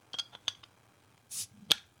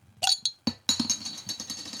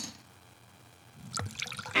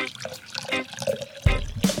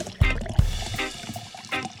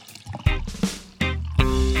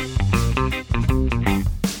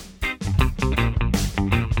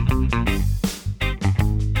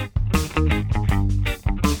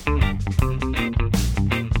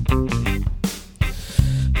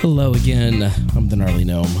Hello again. I'm the Gnarly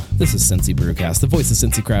Gnome. This is Cincy Brewcast, the voice of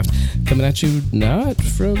Cincy Craft, coming at you not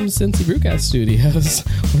from Cincy Brewcast Studios.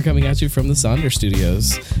 We're coming at you from the Sonder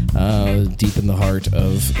Studios, deep in the heart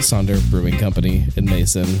of Sonder Brewing Company in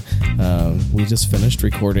Mason. We just finished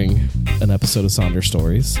recording an episode of Sonder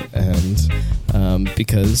Stories, and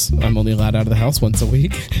because I'm only allowed out of the house once a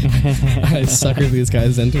week, I suckered these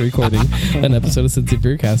guys into recording an episode of Cincy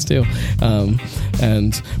Brewcast too.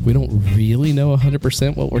 And we don't really know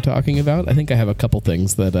 100% what we're talking about. I think I have a couple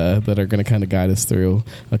things that are going to kind of guide us through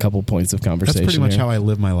a couple points of conversation. That's pretty much how I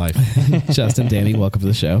live my life. Justin, Danny, welcome to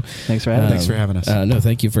the show. Thanks for having us. No,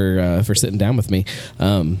 thank you for sitting down with me.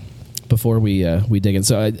 Before we dig in,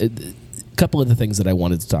 so a couple of the things that I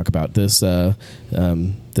wanted to talk about this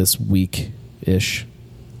week ish.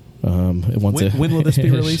 When will this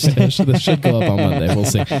be released? This should go up on Monday. We'll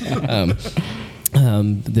see.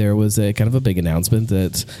 There was a kind of a big announcement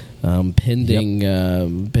that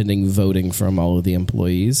pending voting from all of the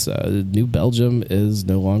employees, New Belgium is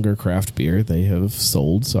no longer craft beer. They have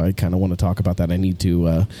sold, so I kind of want to talk about that. I need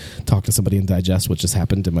to talk to somebody and digest what just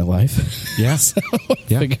happened in my life. Yeah. So I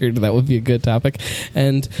figured that would be a good topic.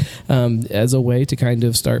 And as a way to kind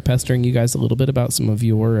of start pestering you guys a little bit about some of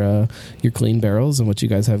your clean barrels and what you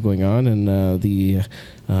guys have going on, and the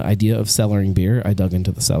idea of cellaring beer, I dug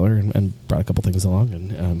into the cellar and brought a couple things along,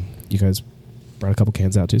 and you guys brought a couple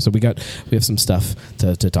cans out too. So we have some stuff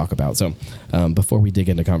to talk about. So before we dig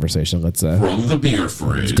into conversation, let's from the beer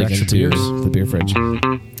fridge. Dig into the beer fridge.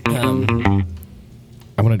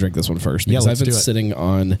 I want to drink this one first because I've been sitting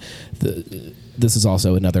on this is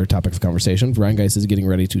also another topic of conversation. Rheingeist is getting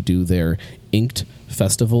ready to do their Inked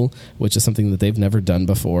Festival, which is something that they've never done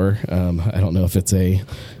before. I don't know if it's a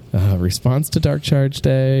response to Dark Charge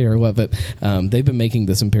Day or what, but they've been making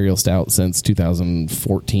this Imperial Stout since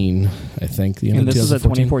 2014, I think. And this is a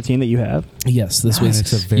 2014 that you have? Yes, this was.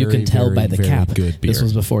 It's a very, you can tell very, by the very cap. Good beer. This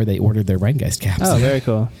was before they ordered their Rheingeist caps. Oh, very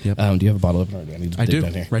cool. Yep. Do you have a bottle opener? I need to dig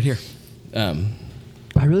down here. Right here.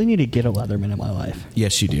 I really need to get a Leatherman in my life.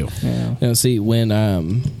 Yes, you do. Yeah. Now, see, when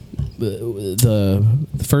the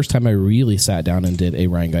first time I really sat down and did a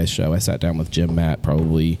Rheingeist show, I sat down with Jim Matt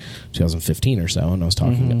probably 2015 or so, and I was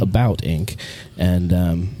talking about ink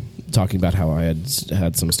and talking about how I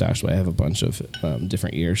had some stashed away. I have a bunch of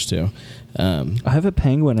different years too. I have a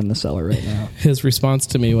Penguin in the cellar right now. His response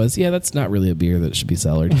to me was, "Yeah, that's not really a beer that should be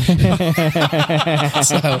cellared." So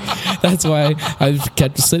that's why I've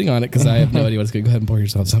kept sitting on it, because I have no idea what it's going to. Go ahead and pour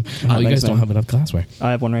yourself some. Oh, you guys don't have enough glassware.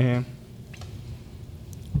 I have one right here.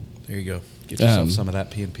 There you go. Get yourself some of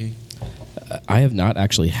that P&P. I have not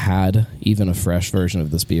actually had even a fresh version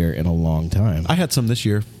of this beer in a long time. I had some this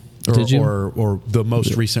year. Did you? Or the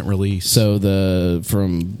most recent release. So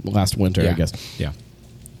from last winter, I guess. Yeah.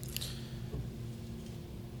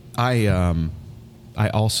 I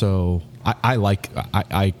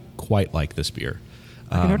quite like this beer.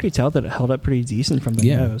 I can already tell that it held up pretty decent from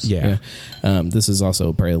the nose. Yeah. This is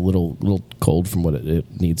also probably a little cold from what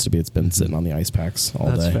it needs to be. It's been sitting on the ice packs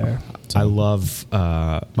all day. That's fair. So. I love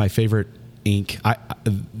my favorite ink.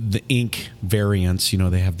 The ink variants. You know,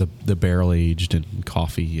 they have the barrel aged and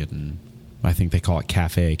coffee, and I think they call it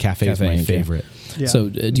cafe. Cafe is my favorite. Yeah. So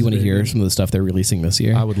do you want to hear some of the stuff they're releasing this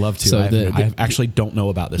year? I would love to. So I actually don't know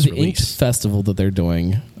about this the release. Inked Festival that they're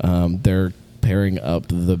doing. They're pairing up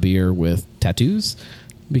the beer with tattoos.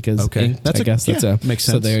 Because Inked, I guess that's makes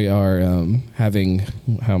sense. So they are having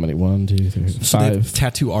how many? 1, 2, 3, 5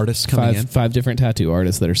 tattoo artists coming in. 5 different tattoo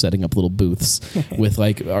artists that are setting up little booths with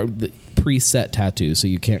the preset tattoos, so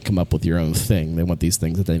you can't come up with your own thing. They want these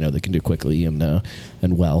things that they know they can do quickly and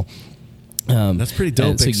well. That's pretty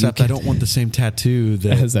dope. So except I don't want the same tattoo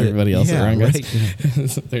as everybody else around. Right.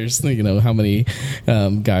 There's how many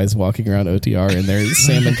guys walking around OTR in their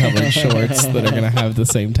salmon covered shorts that are going to have the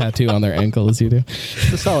same tattoo on their ankle as you do.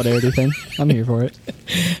 It's a solidarity thing. I'm here for it.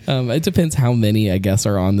 It depends how many, I guess,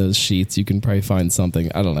 are on those sheets. You can probably find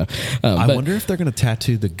something. I don't know. I wonder if they're going to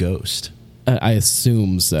tattoo the ghost. I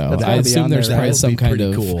assume so. I assume there's probably some kind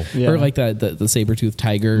of cool. Or like the saber-toothed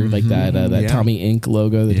tiger, like that Tommy Inc.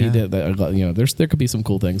 logo that he did. There could be some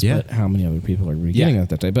cool things, but how many other people are getting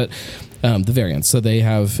that day? But the variants. So they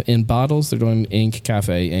have in bottles. They're doing Ink,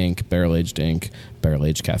 Cafe Ink, Barrel Aged Ink, Barrel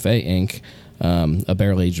Aged Cafe Ink, a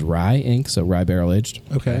Barrel Aged Rye Ink, so rye barrel aged.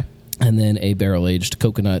 Okay. And then a Barrel Aged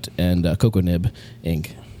Coconut and Cocoa Nib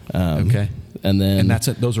Ink. Okay. And that's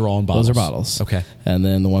it. Those are all in bottles. Those are bottles. Okay. And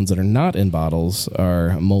then the ones that are not in bottles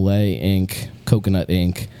are Mole Ink, Coconut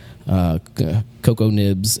Ink, Cocoa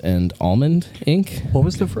Nibs, and Almond Ink. What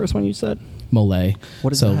was the first one you said? Mole.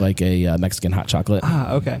 What is that? that? Like a Mexican hot chocolate.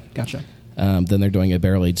 Ah, okay. Gotcha. Then they're doing a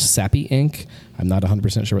barrel-aged Sappy Ink. I'm not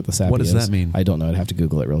 100% sure what the Sappy is. What does that mean? I don't know. I'd have to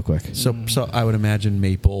Google it real quick. So I would imagine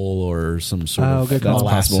maple or some sort of good call.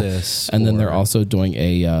 molasses. And then they're also doing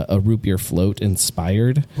a root beer float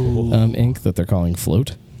inspired ink that they're calling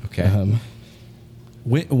Float. Okay.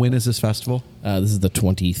 When is this festival? This is the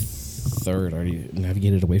 23rd. I already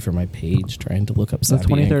navigated away from my page trying to look up The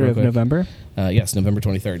Sappy Ink 23rd real of quick. November? Yes, November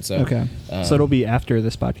 23rd. So Okay. So it'll be after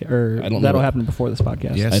this podcast, or I don't know that'll what- happen before this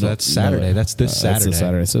podcast. Yes, I don't that's Saturday. know. That's this Saturday. That's this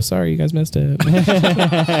Saturday. So sorry, you guys missed it.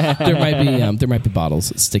 there might be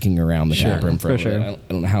bottles sticking around the Sure, tap room for for a little sure. bit.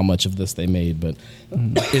 I don't know how much of this they made, but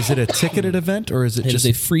Is it a ticketed event or is it it just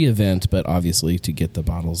is a free event. But obviously, to get the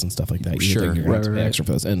bottles and stuff like that, Sure. you're gonna have to pay Right. extra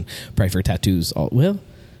for those, and probably for tattoos.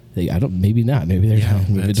 I don't. Maybe not. Maybe they're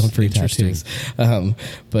maybe that's don't free interesting. tattoos.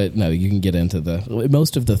 But no, you can get into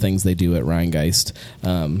most of the things they do at Rheingeist.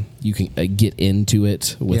 You can get into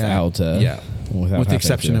it without. Without with the having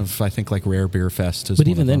exception to. of I think like Rare Beer Fest is. But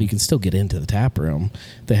one even of then, them. you can still get into the tap room.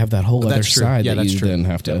 They have that whole other That's true. side Yeah, that that's you true. then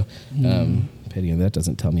have to. Pity that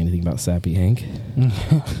doesn't tell me anything about Sappy Ink.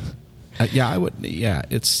 I would. Yeah,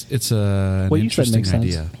 it's an What you said interesting makes sense.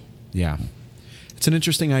 idea. Yeah, it's an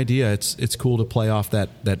interesting idea. It's cool to play off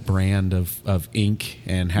that brand of ink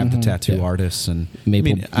and have the tattoo Yeah. artists and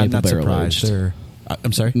Maple- I'm maple not barrel surprised. aged.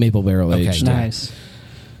 I'm sorry. Maple barrel Okay, aged. yeah. Nice.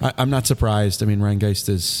 I'm not surprised. I mean, Rheingeist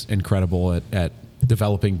is incredible at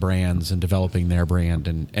developing brands and developing their brand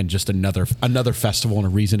and just another festival and a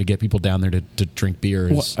reason to get people down there to drink beer.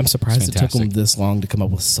 Well, I'm surprised it took them this long to come up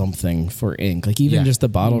with something for ink. Like even Yeah. just the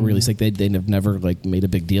bottle release, like they have never like made a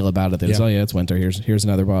big deal about it. They just, Yeah. oh yeah, it's winter. Here's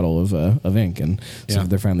another bottle of ink, and so Yeah.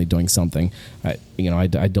 they're finally doing something. I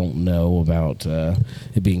don't know about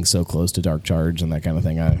it being so close to Dark Charge and that kind of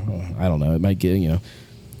thing. I don't know. It might get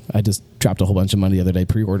I just dropped a whole bunch of money the other day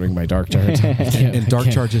pre-ordering my Dark Charge. And Dark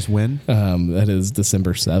Charges when? That is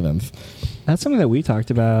December 7th. That's something that we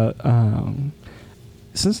talked about.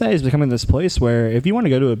 Cincinnati is becoming this place where if you want to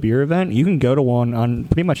go to a beer event, you can go to one on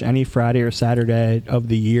pretty much any Friday or Saturday of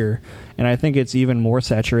the year. And I think it's even more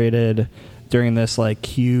saturated during this like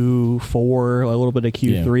Q4, a little bit of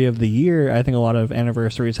Q3 of the year. I think a lot of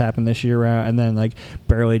anniversaries happen this year, and then like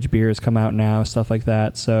barrel aged beers come out now, stuff like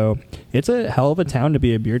that. So it's a hell of a town to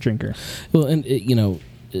be a beer drinker. Well, and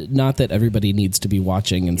not that everybody needs to be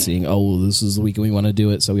watching and seeing, oh, this is the weekend we want to do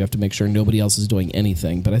it, so we have to make sure nobody else is doing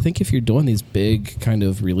anything. But I think if you're doing these big kind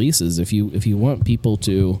of releases, if you want people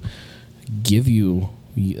to give you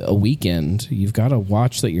a weekend, you've got to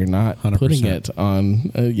watch that you're not 100%. putting it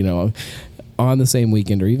on, on the same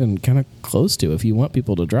weekend or even kind of close to. If you want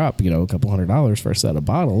people to drop, a couple $100 for a set of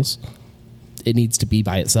bottles, it needs to be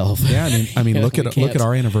by itself. Yeah, I mean, look We at can't.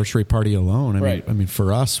 our anniversary party alone. Right. I mean,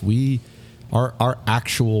 for us, our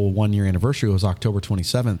actual 1 year anniversary was October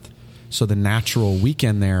 27th. So the natural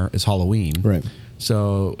weekend there is Halloween. Right.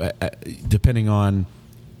 So depending on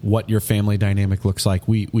what your family dynamic looks like,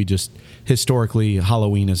 we just historically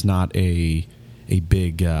Halloween is not a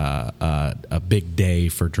big day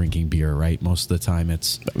for drinking beer, right? Most of the time, or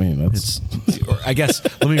I guess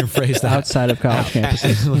let me rephrase that. Outside of college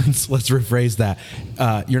campuses. let's rephrase that.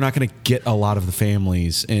 You're not going to get a lot of the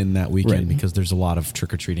families in that weekend Right. because there's a lot of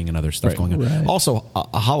trick or treating and other stuff Right. going on. Right. Also,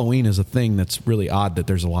 Halloween is a thing that's really odd. That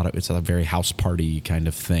there's it's a very house party kind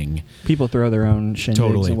of thing. People throw their own shindigs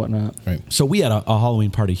Totally. and whatnot. Right. So we had a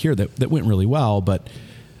Halloween party here that went really well, but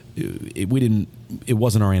it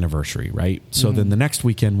wasn't our anniversary, right? So then the next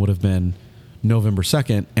weekend would have been November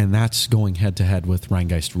 2nd, and that's going head to head with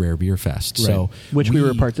Rheingeist Rare Beer Fest. Right. So Which we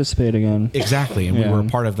were participating in. exactly, and Yeah. we were a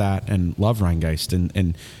part of that and love Rheingeist,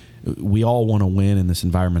 and we all want to win in this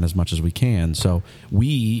environment as much as we can. So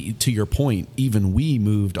we, to your point, even we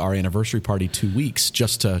moved our anniversary party 2 weeks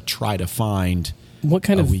just to try to find What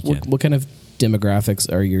kind a of weekend. what kind of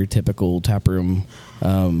demographics are your typical taproom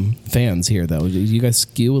fans here? Though, do you guys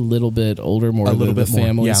skew a little bit older, more a little the bit more,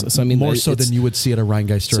 families? yeah, So I mean, more so it's- than you would see at a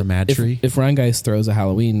Rheingeist or a Mad Tree. If Rheingeist throws a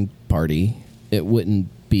Halloween party, it wouldn't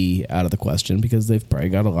be out of the question because they've probably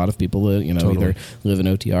got a lot of people that Totally. either live in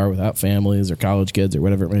OTR without families or college kids or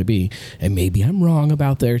whatever it may be. And maybe I'm wrong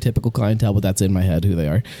about their typical clientele, but that's in my head who they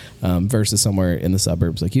are. Versus somewhere in the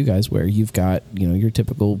suburbs like you guys, where you've got your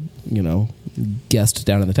typical guest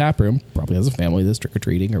down in the tap room probably has a family that's trick or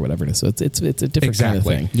treating or whatever it is. So it's a different kind of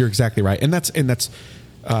thing. You're exactly right, and that's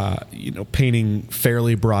painting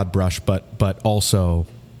fairly broad brush, but also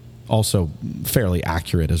fairly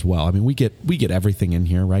accurate as well. I mean, we get everything in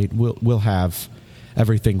here, right? We'll have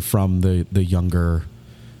everything from the younger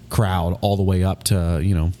crowd all the way up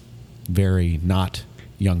to very not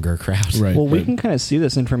younger crowd. Right. Well, we can kind of see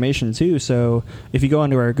this information too. So if you go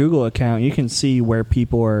onto our Google account, you can see where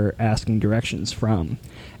people are asking directions from.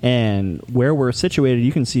 And where we're situated,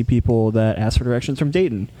 you can see people that ask for directions from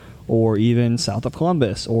Dayton, or even south of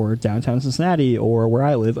Columbus, or downtown Cincinnati, or where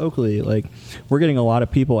I live, Oakley. Like, we're getting a lot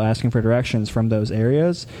of people asking for directions from those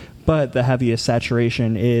areas. But the heaviest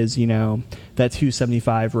saturation is, that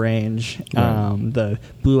 275 range, Right. the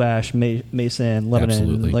Blue Ash, Mason, Lebanon,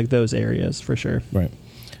 Absolutely. like those areas for sure. Right.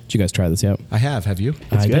 Did you guys try this yet? I have you?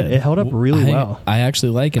 It's good. did. It held up really well. I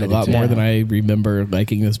actually like it I a do lot too. more Yeah. than I remember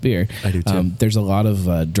liking this beer. I do too. There's a lot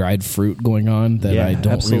of dried fruit going on that Yeah, I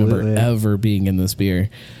don't absolutely. remember ever being in this beer.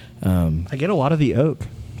 I get a lot of the oak.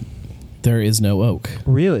 There is no oak.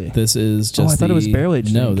 Really? This is just I thought it was barrel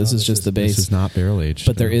aged. No, this is just the base. This is not barrel aged.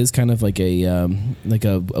 But there is kind of like a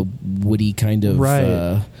woody kind of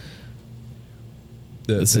Right.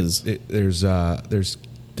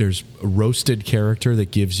 There's a roasted character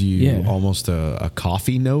that gives you Yeah. almost a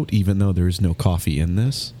coffee note, even though there is no coffee in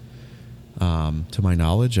this. To my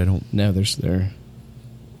knowledge, I don't. no, there's there.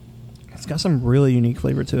 It's got some really unique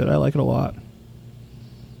flavor to it. I like it a lot.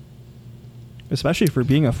 Especially for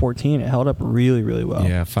being a 14, it held up really, really well.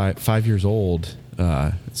 Yeah, 5 years old.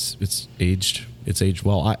 It's aged. It's aged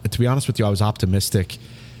well. To be honest with you, I was optimistic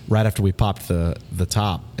right after we popped the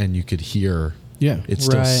top, and you could hear. Yeah. It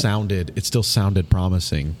still Right. sounded. It still sounded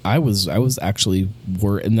promising. I was actually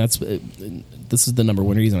worried, and this is the number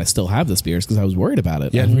one reason I still have this beer is because I was worried about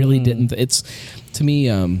it. Yeah. I really didn't. It's to me,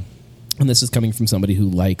 and this is coming from somebody who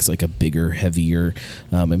likes like a bigger, heavier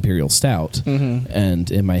imperial stout, and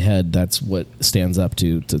in my head, that's what stands up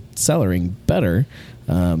to cellaring better.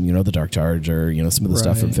 The Dark Charge, or some of the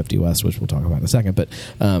stuff from Right. 50 West, which we'll talk about in a second. But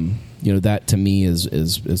that to me is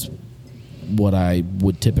what I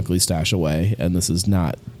would typically stash away, and this is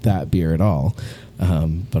not that beer at all.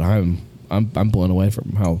 But I'm blown away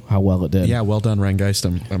from how well it did. Yeah, well done, Rheingeist.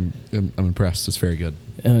 I'm impressed. It's very good.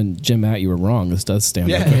 And Jim, Matt, you were wrong. This does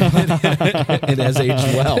stand up. It has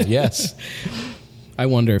aged well. Yes, I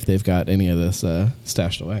wonder if they've got any of this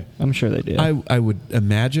stashed away. I'm sure they do. I would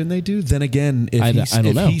imagine they do. Then again, if I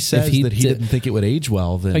don't know. he says If he that he did- didn't think it would age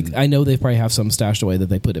well, then Like, I know they probably have some stashed away that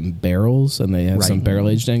they put in barrels, and they have Right. some barrel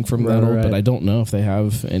aged ink from Right, that old. But right. I don't know if they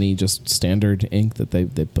have any just standard ink that they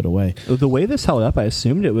put away. The way this held up, I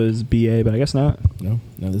assumed it was BA, but I guess not. No,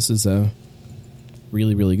 this is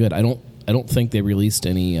really, really good. I don't think they released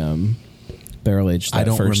any barrel aged. I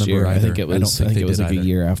don't first remember year. I either. think it was. I don't think they it was did like a either.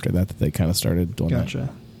 year after that they kind of started doing that. Gotcha.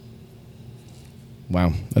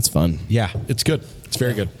 Wow, that's fun. yeah, it's good. It's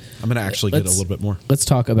very good. I'm going to actually get a Let's- little bit more. Let's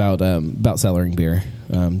talk about cellaring beer.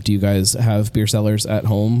 Do you guys have beer cellars at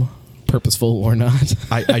home, purposeful or not?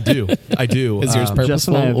 I do. I do. Is yours Um, purposeful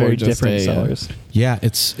Justin and I have or very just different a, sellers. Yeah,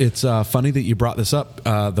 it's funny that you brought this up.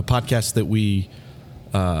 The podcast that we've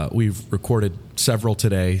recorded several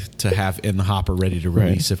today to have in the hopper ready to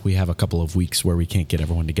release Right. if we have a couple of weeks where we can't get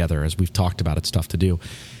everyone together. As we've talked about, it's tough to do.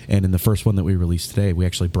 And in the first one that we released today, we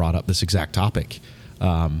actually brought up this exact topic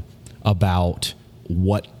about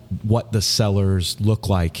what the cellars look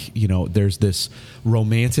like. There's this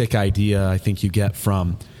romantic idea I think you get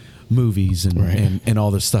from movies and, Right. and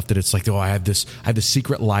all this stuff that it's like, I have this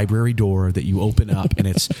secret library door that you open up and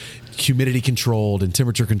it's humidity controlled and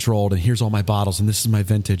temperature controlled, and here's all my bottles, and this is my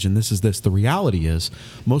vintage, and this is this. The reality is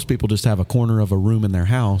most people just have a corner of a room in their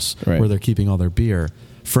house Right. where they're keeping all their beer.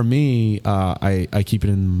 For me, I keep it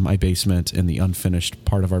in my basement, in the unfinished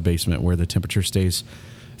part of our basement, where the temperature stays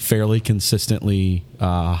fairly consistently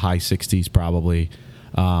high 60s probably,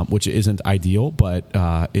 which isn't ideal, but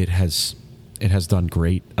it has done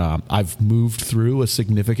great. I've moved through a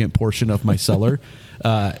significant portion of my cellar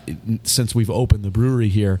since we've opened the brewery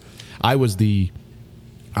here. I was the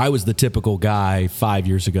typical guy 5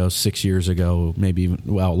 years ago, 6 years ago, maybe even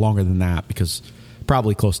longer than that, because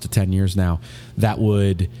probably close to 10 years now, that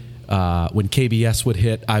would when KBS would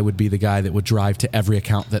hit, I would be the guy that would drive to every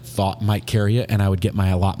account that thought might carry it, and I would get my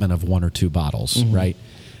allotment of 1 or 2 bottles, right?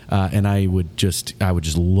 And I would just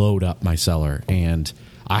load up my cellar, and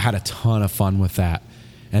I had a ton of fun with that.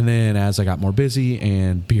 And then as I got more busy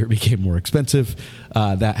and beer became more expensive,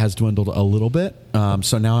 that has dwindled a little bit.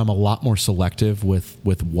 So now I'm a lot more selective with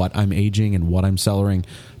what I'm aging and what I'm cellaring,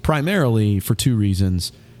 primarily for 2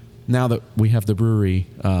 reasons. Now that we have the brewery,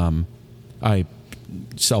 I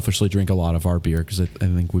selfishly drink a lot of our beer because I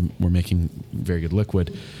think we're making very good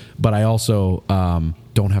liquid. But I also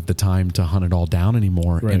don't have the time to hunt it all down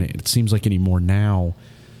anymore. Right. And it seems like anymore now,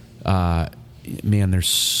 man, there's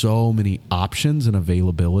so many options and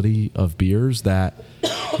availability of beers that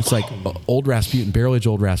it's like Old Rasputin, barrel-aged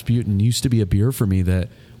Old Rasputin used to be a beer for me that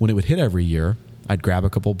when it would hit every year, I'd grab a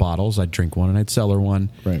couple bottles, I'd drink one, and I'd cellar one.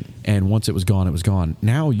 Right. And once it was gone, it was gone.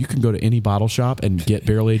 Now you can go to any bottle shop and get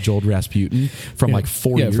barrel-aged old Rasputin from like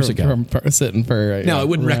 4 years ago. Sitting for Now, I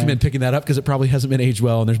wouldn't recommend picking that up because it probably hasn't been aged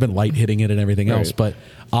well, and there's been light hitting it and everything else. But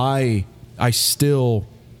I still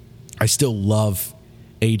love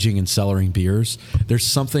aging and cellaring beers. There's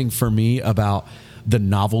something for me about the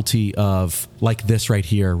novelty of like this right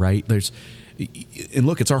here, right? And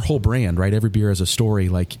look, it's our whole brand, right? Every beer has a story.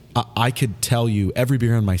 Like I could tell you every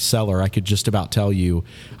beer in my cellar. I could just about tell you.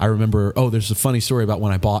 I remember, there's a funny story about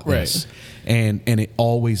when I bought this, and it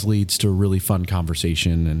always leads to a really fun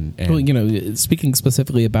conversation. And well, speaking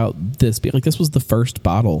specifically about this, like this was the first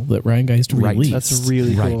bottle that Ryan Geist released. That's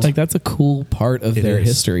really cool. Like that's a cool part of their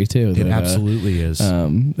history too. It absolutely is. I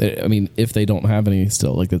mean, if they don't have any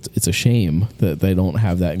still, like it's a shame that they don't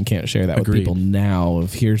have that and can't share that with people now.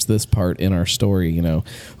 If here's this part in our story, like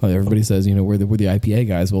everybody says, we're the IPA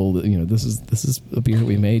guys. Well, this is a beer that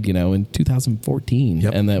we made, in 2014,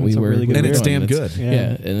 and that we were really good and it's damn good.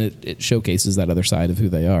 Yeah, and it showcases that other side of who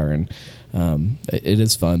they are, and it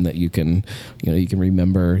is fun that you can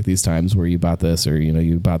remember these times where you bought this, or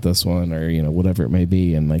you bought this one, or whatever it may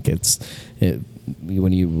be, and like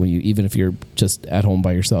when you even if you're just at home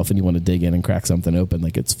by yourself and you want to dig in and crack something open,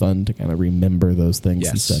 like it's fun to kind of remember those things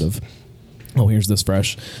instead of, here's this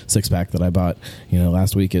fresh 6-pack that I bought,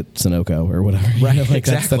 last week at Sunoco or whatever. Right, like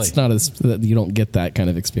exactly. That's not you don't get that kind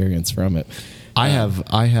of experience from it. I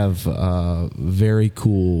have very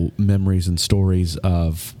cool memories and stories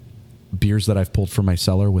of beers that I've pulled from my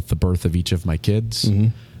cellar with the birth of each of my kids,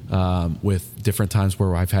 with different times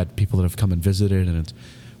where I've had people that have come and visited, and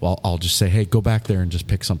I'll just say, hey, go back there and just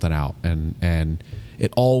pick something out, and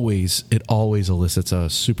it always elicits a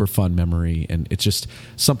super fun memory, and it's just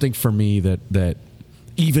something for me that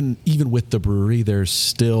even with the brewery, there are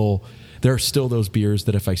still those beers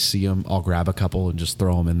that if I see them, I'll grab a couple and just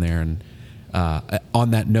throw them in there. And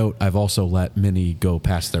on that note, I've also let many go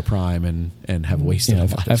past their prime and have wasted a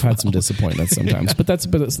lot. I've had some disappointments sometimes, but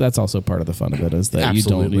that's also part of the fun of it, is that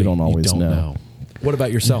Absolutely. you don't always know. What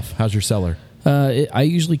about yourself? How's your cellar? I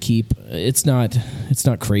usually keep, it's not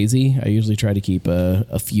crazy. I usually try to keep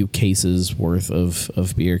a few cases worth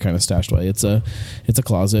of beer kind of stashed away. It's a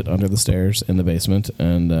closet under the stairs in the basement,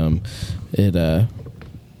 and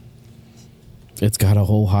it's got a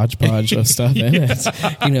whole hodgepodge of stuff in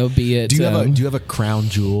it. Be it. Do you have a crown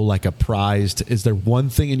jewel, like a prized? Is there one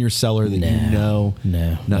thing in your cellar that No.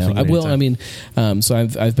 Nothing. I will. I mean, so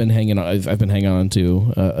I've been hanging on. I've been hanging on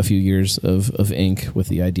to a few years of ink with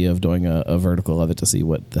the idea of doing a vertical of it to see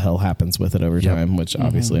what the hell happens with it over time. Which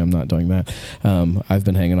obviously I'm not doing that. I've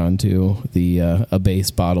been hanging on to a base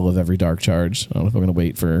bottle of every Dark Charge. I don't know if I'm going to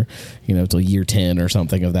wait for till year 10 or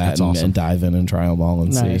something of that, and dive in and try them all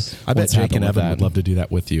and see. I bet Jake and Evan would love to do that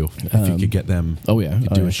with you if you could get them.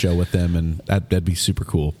 Do a show with them, and that'd be super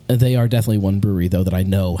cool. They are definitely one brewery though that I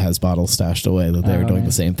know has bottles stashed away that they're doing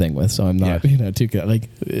the same thing with. So I'm not too like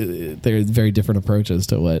they're very different approaches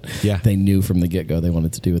to what they knew from the get go they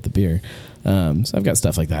wanted to do with the beer. So I've got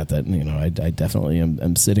stuff like that I definitely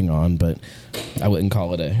am sitting on, but I wouldn't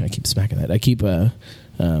call it I keep smacking that. I keep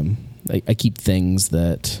I keep things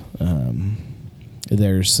that.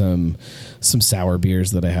 There's some sour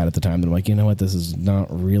beers that I had at the time that I'm like, what, this is not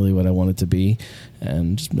really what I want it to be,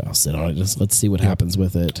 and I'll sit on it. Just let's see what happens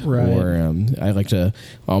with it. Right. Or I like to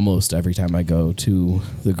almost every time I go to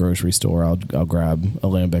the grocery store, I'll grab a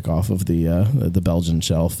lambic off of the Belgian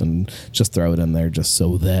shelf and just throw it in there, just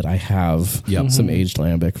so that I have some aged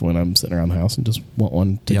lambic when I'm sitting around the house and just want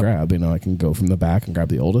one to grab. I can go from the back and grab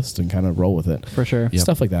the oldest and kind of roll with it for sure.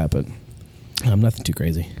 Stuff like that, but nothing too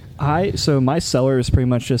crazy. So my cellar is pretty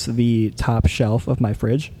much just the top shelf of my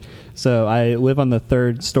fridge. So I live on the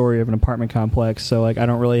third story of an apartment complex. So I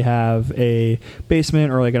don't really have a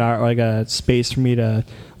basement or like a space for me to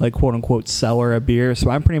quote unquote cellar a beer.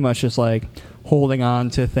 So I'm pretty much just holding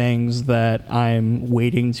on to things that I'm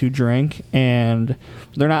waiting to drink, and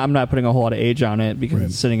I'm not putting a whole lot of age on it because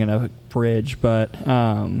it's sitting in a fridge. But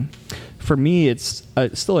for me, it's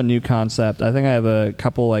still a new concept. I think I have a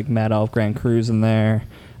couple Mad Elf Grand Crus in there.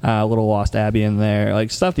 A little Lost Abbey in there,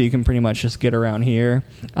 stuff that you can pretty much just get around here.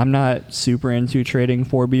 I'm not super into trading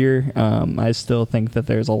for beer. I still think that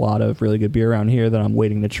there's a lot of really good beer around here that I'm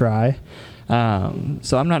waiting to try.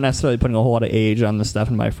 So I'm not necessarily putting a whole lot of age on the stuff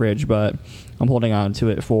in my fridge, but I'm holding on to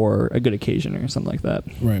it for a good occasion or something like that.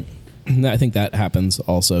 Right. I think that happens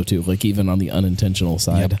also too, even on the unintentional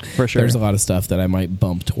side. For sure. There's a lot of stuff that I might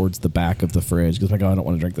bump towards the back of the fridge because I don't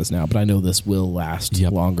want to drink this now, but I know this will last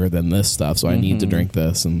longer than this stuff, so I need to drink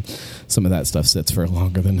this, and some of that stuff sits for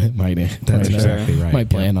longer than it might. That's exactly right. Might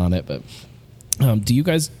plan on it, but Do you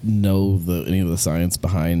guys know any of the science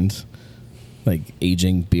behind like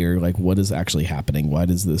aging beer? Like, what is actually happening? Why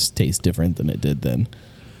does this taste different than it did then?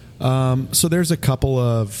 So there's a couple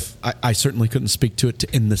of, I certainly couldn't speak to it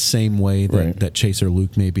in the same way that Chase or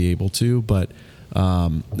Luke may be able to, but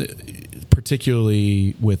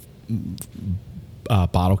particularly with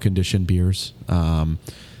bottle conditioned beers,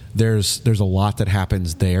 there's a lot that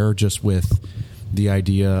happens there just with the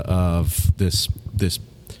idea of this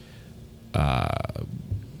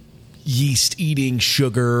yeast eating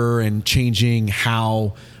sugar and changing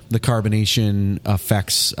how the carbonation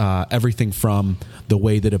affects everything from the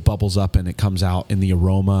way that it bubbles up and it comes out in the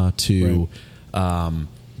aroma to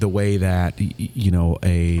the way that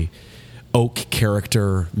a oak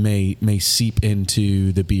character may seep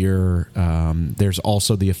into the beer. There's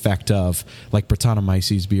also the effect of, like,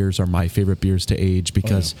 Brettanomyces beers are my favorite beers to age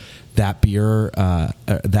because that beer,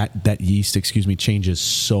 that yeast, changes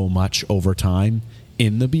so much over time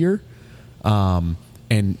in the beer.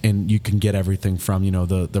 And you can get everything from,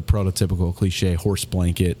 the prototypical cliche horse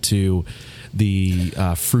blanket to the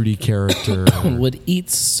fruity character. Would eat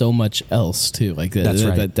so much else too, like That's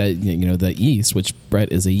right. that yeast, which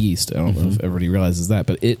Brett is a yeast. I don't know if everybody realizes that,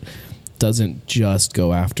 but it doesn't just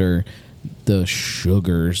go after the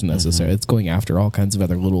sugars necessarily. It's going after all kinds of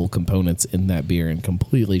other little components in that beer and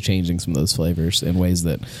completely changing some of those flavors in ways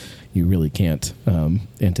that you really can't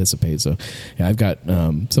anticipate. So, yeah, I've got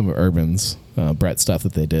some of Urban's Brett stuff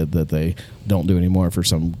that they did that they don't do anymore for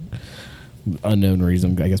some unknown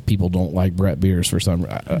reason. I guess people don't like Brett beers for some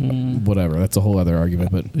whatever. That's a whole other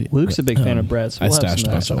argument. But Luke's a big fan of Brett's. I stashed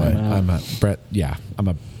a bunch away. I'm a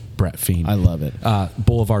Brett fiend. I love it.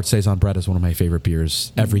 Boulevard Saison Brett is one of my favorite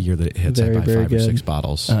beers. Every year that it hits, I buy 5 or 6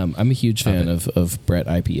 bottles. I'm a huge fan of Brett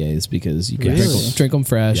IPAs because you can Really? drink them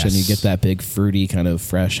fresh and you Yes. get that big fruity kind of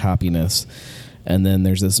fresh hoppiness. And then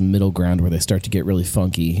there's this middle ground where they start to get really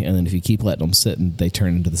funky. And then if you keep letting them sit, and they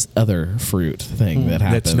turn into this other fruit thing that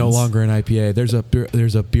happens. That's no longer an IPA.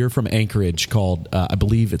 There's a beer from Anchorage called, I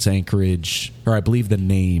believe it's Anchorage, or I believe the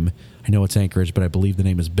name, I know it's Anchorage, but I believe the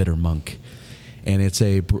name is Bitter Monk. And it's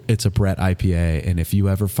a Brett IPA, and if you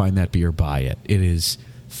ever find that beer, buy it. It is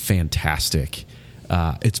fantastic.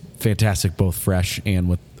 It's fantastic both fresh and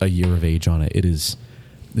with a year of age on it. It's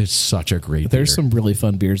such a great There's beer. some really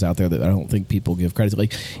fun beers out there that I don't think people give credit to.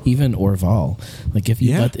 Like even Orval. Like if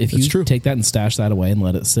you that's true. take that and stash that away and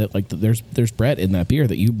let it sit, like there's Brett in that beer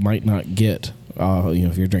that you might not get.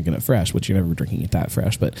 If you're drinking it fresh, which you're never drinking it that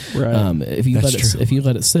fresh, but Right. if you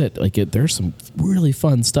let it sit, like there's some really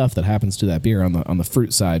fun stuff that happens to that beer on the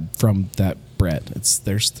fruit side from that Brett.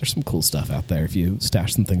 There's some cool stuff out there if you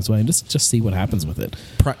stash some things away and just see what happens with it.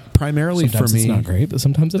 Primarily Sometimes for me, it's not great, but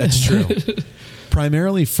sometimes it is. That's true.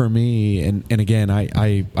 Primarily for me, and again,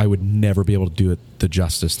 I would never be able to do it the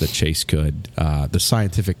justice that Chase could. The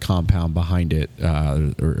scientific compound behind it,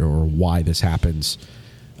 or why this happens,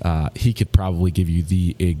 he could probably give you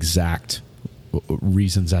the exact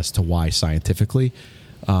reasons as to why scientifically.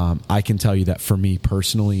 I can tell you that for me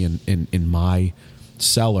personally, in my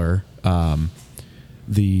cellar,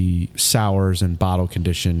 the sours and bottle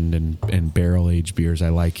conditioned and barrel aged beers I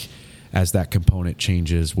like as that component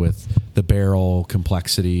changes with the barrel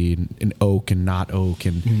complexity and oak and not oak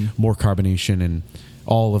and more carbonation and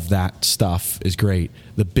all of that stuff is great.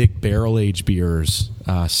 The big barrel aged beers,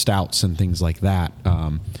 stouts and things like that.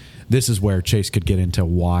 This is where Chase could get into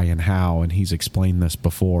why and how, and he's explained this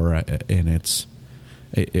before, and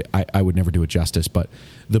I would never do it justice, but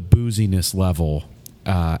the booziness level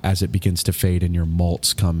as it begins to fade and your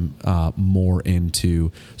malts come more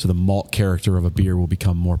into, so the malt character of a beer will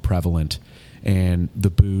become more prevalent and the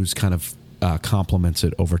booze kind of complements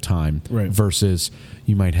it over time. Right. Versus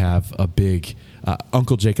you might have a big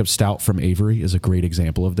Uncle Jacob's Stout from Avery is a great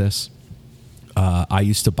example of this. I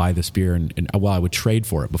used to buy this beer and I would trade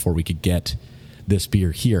for it before we could get this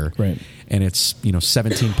beer here. Right. And it's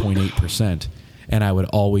 17.8%. And I would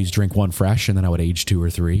always drink one fresh, and then I would age 2 or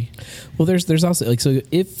 3. Well, there's also like, so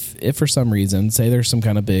if for some reason, say there's some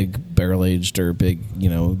kind of big barrel aged or big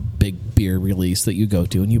beer release that you go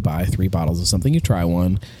to and you buy 3 bottles of something, you try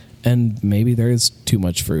one, and maybe there is too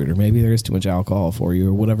much fruit or maybe there is too much alcohol for you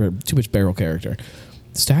or whatever, too much barrel character.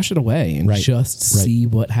 Stash it away and just see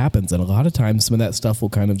what happens. And a lot of times, some of that stuff will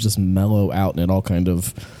kind of just mellow out, and it all kind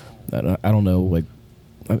of, I don't know, like.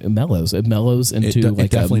 It mellows into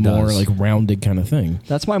like a more like rounded kind of thing.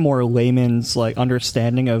 That's my more layman's like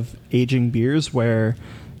understanding of aging beers, where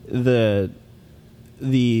the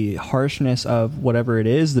harshness of whatever it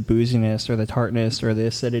is, the booziness or the tartness or the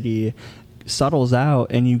acidity, subtles out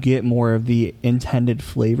and you get more of the intended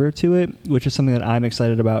flavor to it, which is something that I'm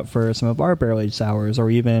excited about for some of our barrel-aged sours, or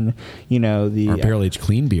even, the... Our barrel-aged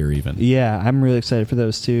clean beer even. Yeah, I'm really excited for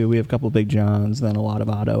those too. We have a couple of Big Johns, then a lot of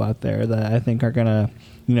Otto out there that I think are going to,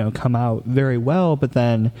 come out very well, but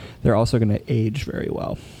then they're also going to age very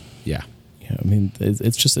well. Yeah. I mean,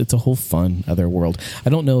 it's a whole fun other world. I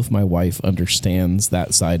don't know if my wife understands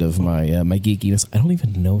that side of my geekiness. I don't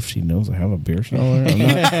even know if she knows I have a beer cellar.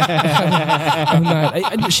 I'm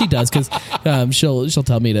not. She does, because she'll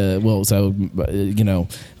tell me to. Well, so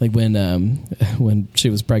like when she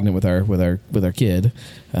was pregnant with our kid,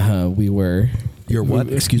 we were. Your what?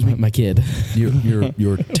 Excuse me? My kid.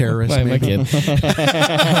 Your terrorist. My kid.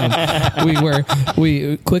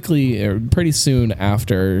 We quickly, pretty soon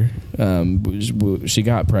after she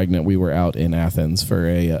got pregnant, we were out in Athens for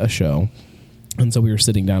a show. And so we were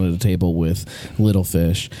sitting down at a table with Little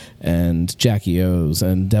Fish and Jackie O's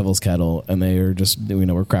and Devil's Kettle, and they were just,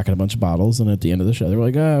 we're cracking a bunch of bottles. And at the end of the show, they were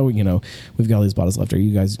like, we've got all these bottles left. Are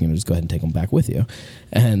you guys, just go ahead and take them back with you?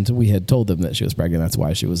 And we had told them that she was pregnant. That's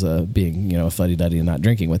why she was being, a fuddy-duddy and not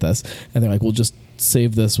drinking with us. And they're like, we'll just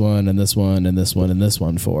save this one and this one and this one and this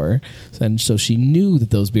one for her. And so she knew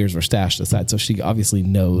that those beers were stashed aside. So she obviously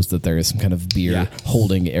knows that there is some kind of beer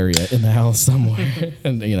holding area in the house somewhere.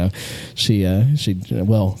 And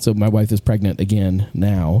so my wife is pregnant again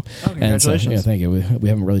now. Oh, congratulations. And so, thank you. We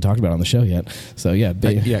haven't really talked about it on the show yet. So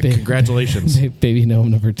congratulations. Baby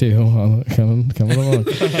gnome number 2 coming along.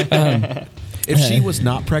 If she was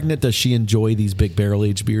not pregnant, does she enjoy these big barrel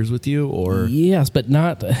aged beers with you? Or yes, but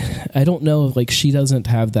not. I don't know. Like, she doesn't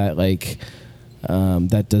have that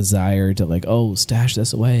that desire to stash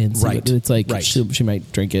this away and see right. It's like right. she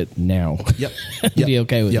might drink it now. Yep. Be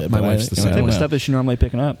okay with it. My wife's the same. What type of stuff is she normally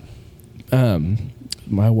picking up?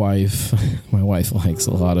 My wife likes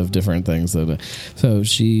a lot of different things. So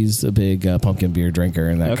she's a big pumpkin beer drinker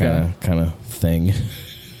and that kind of thing.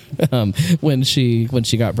 When she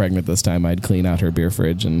got pregnant this time, I'd clean out her beer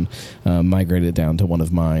fridge and migrate it down to one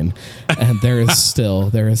of mine, and there is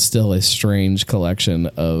still a strange collection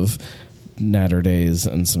of Natter Days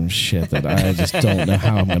and some shit that I just don't know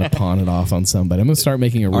how I'm going to pawn it off on somebody. I'm going to start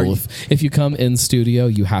making a rule: if you come in studio,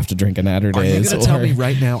 you have to drink a Natter Days. Are you going to tell me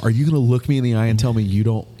right now? Are you going to look me in the eye and tell me you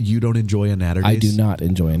don't enjoy a Natter Days? I do not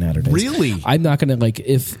enjoy a Natter Days. Really? I'm not going to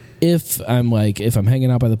if I'm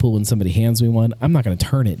hanging out by the pool and somebody hands me one, I'm not going to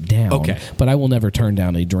turn it down. Okay. But I will never turn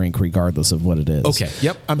down a drink regardless of what it is. Okay.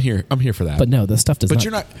 Yep. I'm here for that. But no, the stuff does not. But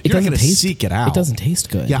you're not going to seek it out. It doesn't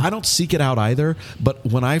taste good. Yeah, I don't seek it out either. But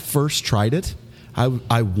when I first tried it,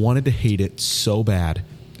 I wanted to hate it so bad,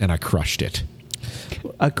 and I crushed it.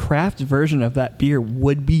 A craft version of that beer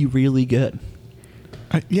would be really good.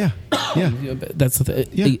 Yeah. That's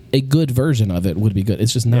a good version of it would be good.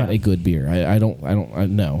 It's just not a good beer. I don't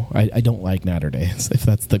like Natter Days, if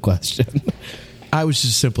that's the question. I was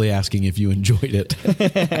just simply asking if you enjoyed it.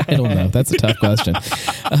 I don't know. That's a tough question.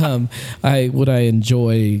 Would I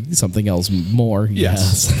enjoy something else more?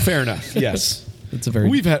 Yes. Fair enough. Yes. It's a very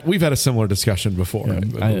we've had a similar discussion before. I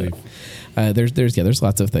believe. There's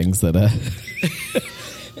lots of things that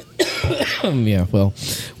well,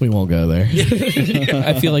 we won't go there.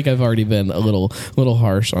 I feel like I've already been a little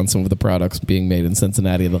harsh on some of the products being made in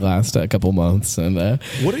Cincinnati in the last couple months. And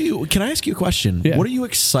what are you? Can I ask you a question? Yeah. What are you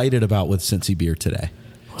excited about with Cincy beer today?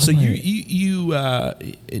 So you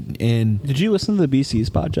and did you listen to the BC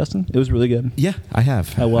spot, Justin? It was really good. Yeah, I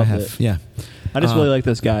have. I loved it. Yeah, I just really like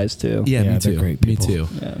those guys too. Yeah, me too. Great people. Me too.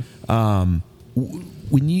 Yeah.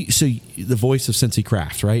 When the voice of Cincy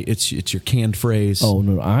Craft, right? It's your canned phrase. Oh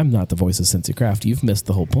no, I'm not the voice of Cincy Craft. You've missed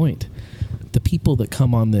the whole point. The people that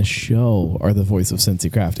come on this show are the voice of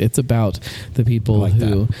Cincy Craft. It's about the people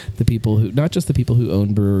not just the people who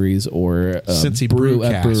own breweries or Cincy brew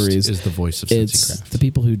at breweries. Is the voice of Cincy Craft. It's the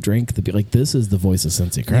people who drink this is the voice of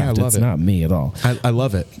Cincy Craft. Yeah, I love it's not me at all. I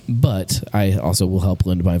love it. But I also will help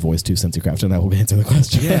lend my voice to Cincy Craft, and I will answer the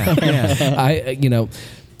question. Yeah.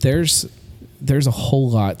 There's a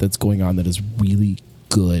whole lot that's going on that is really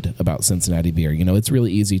good about Cincinnati beer. It's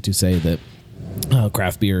really easy to say that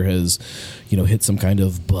craft beer has, hit some kind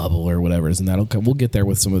of bubble or whatever it is, and we'll get there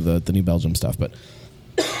with some of the New Belgium stuff. But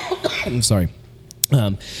I'm sorry,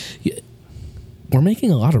 we're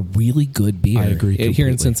making a lot of really good beer. I agree completely. Here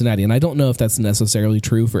in Cincinnati, and I don't know if that's necessarily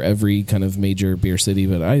true for every kind of major beer city,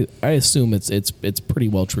 but I assume it's pretty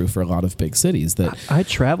well true for a lot of big cities. That I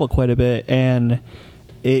travel quite a bit, and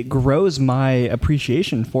it grows my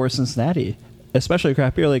appreciation for Cincinnati, especially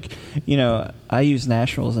craft beer. I use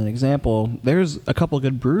Nashville as an example. There's a couple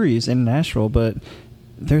good breweries in Nashville, but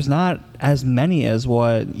there's not as many as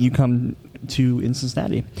what you come to in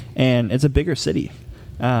Cincinnati, and it's a bigger city.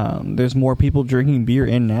 There's more people drinking beer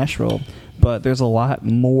in Nashville, but there's a lot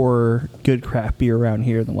more good craft beer around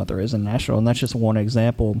here than what there is in Nashville, and that's just one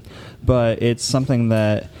example. But it's something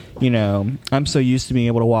that, I'm so used to being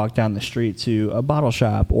able to walk down the street to a bottle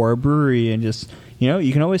shop or a brewery and just,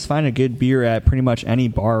 you can always find a good beer at pretty much any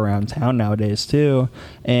bar around town nowadays, too.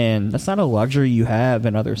 And that's not a luxury you have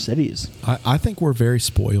in other cities. I think we're very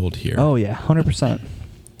spoiled here. Oh, yeah, 100%.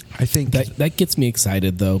 I think That gets me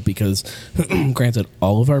excited, though, because granted,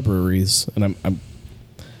 all of our breweries, and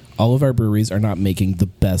all of our breweries are not making the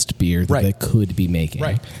best beer that they could be making.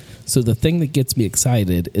 Right. So the thing that gets me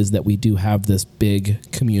excited is that we do have this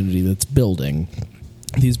big community that's building.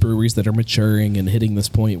 These breweries that are maturing and hitting this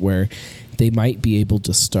point where they might be able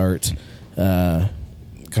to start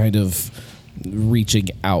kind of reaching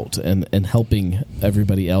out and helping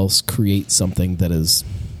everybody else create something that is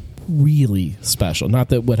really special. Not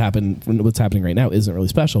that what's happening right now isn't really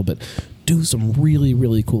special, but do some really,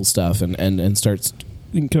 really cool stuff and start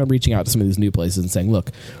kind of reaching out to some of these new places and saying,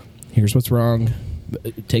 look, here's what's wrong.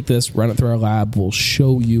 Take this, run it through our lab. We'll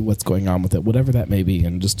show you what's going on with it, whatever that may be.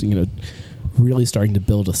 And just, really starting to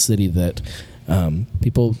build a city that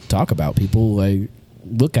people talk about, people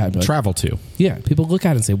look at, travel to. Yeah, people look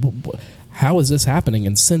at it and say, well, how is this happening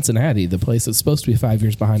in Cincinnati, the place that's supposed to be 5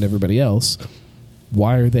 years behind everybody else?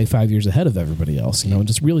 Why are they 5 years ahead of everybody else? And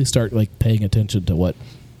just really start paying attention to what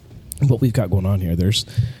we've got going on here.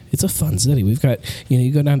 It's a fun city. We've got,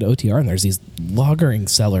 you go down to OTR and there's these lagering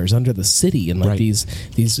cellars under the city and these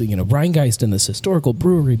Rheingeist in this historical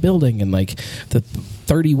brewery building and the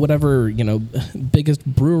 30 whatever, biggest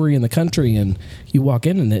brewery in the country, and you walk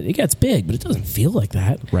in and it gets big, but it doesn't feel like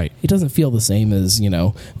that. Right. It doesn't feel the same as,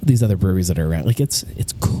 these other breweries that are around. It's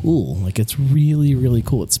cool. It's really, really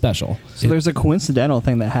cool. It's special. So there's a coincidental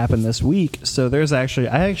thing that happened this week. So I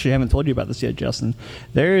actually haven't told you about this yet, Justin.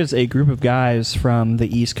 There's a group of guys from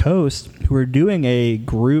the East Coast who are doing a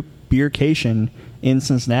group beercation in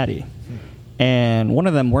Cincinnati. And one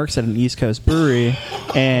of them works at an East Coast brewery,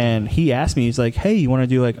 and he asked me, he's like, hey, you want to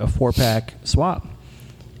do a 4-pack swap?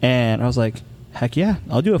 And I was like, heck yeah,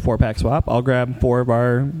 I'll do a 4-pack swap. I'll grab 4 of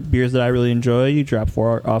our beers that I really enjoy. You drop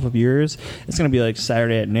 4 off of yours. It's going to be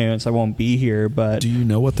Saturday at noon, so I won't be here. But do you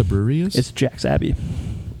know what the brewery is? It's Jack's Abbey.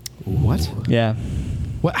 What? Yeah.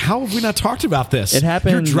 What? How have we not talked about this? It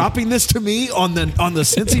happened. You're dropping this to me on the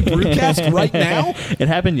Cincy Brewcast right now? It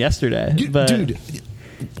happened yesterday. Dude.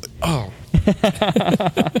 Oh.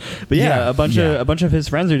 But yeah, a bunch of his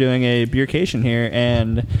friends are doing a beercation here,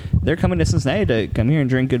 and they're coming to Cincinnati to come here and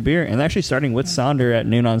drink good beer. And they're actually starting with Sonder at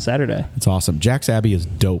noon on Saturday. It's awesome. Jack's Abbey is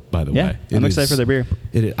dope, by the way. I'm excited for their beer.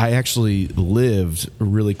 I actually lived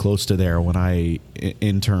really close to there when I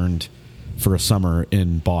interned for a summer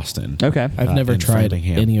in Boston. Okay. I've never tried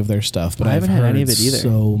any of their stuff, but I haven't had any of it either.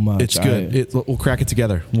 So much. It's good. We'll crack it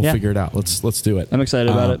together. We'll figure it out. Let's do it. I'm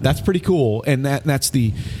excited about it. That's pretty cool. And that's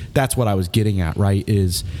what I was getting at, right?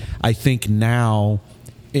 Is I think now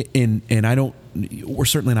we're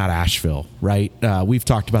certainly not Asheville, right? We've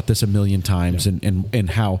talked about this a million times, and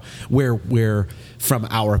how where from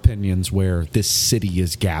our opinions where this city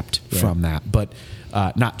is gapped from that, but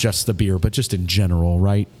not just the beer, but just in general,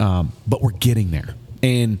 right? But we're getting there,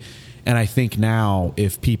 and I think now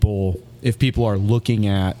if people are looking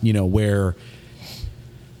at where.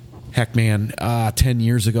 Heck, man, 10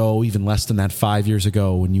 years ago, even less than that, 5 years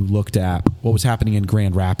ago, when you looked at what was happening in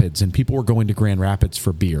Grand Rapids, and people were going to Grand Rapids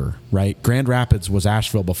for beer, right? Grand Rapids was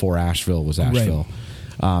Asheville before Asheville was Asheville.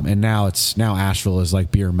 Right. And now Asheville is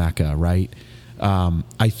like beer mecca, right?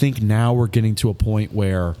 I think now we're getting to a point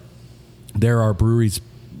where there are breweries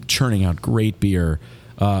churning out great beer,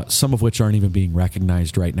 some of which aren't even being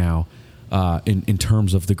recognized right now in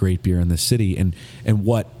terms of the great beer in the city. And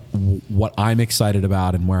what I'm excited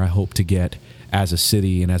about and where I hope to get as a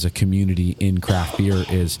city and as a community in craft beer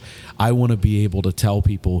is I want to be able to tell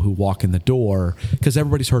people who walk in the door, because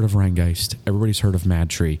everybody's heard of Rheingeist, everybody's heard of Mad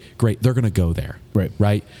Tree. Great, they're going to go there.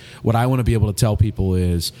 Right. What I want to be able to tell people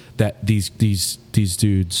is that these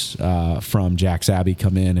dudes from Jack's Abbey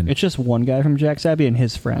come in, and it's just one guy from Jack's Abbey and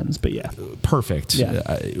his friends, but perfect.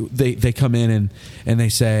 Yeah. They come in and they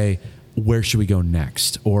say, where should we go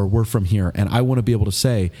next? Or we're from here. And I want to be able to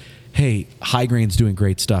say, hey, High Grain's doing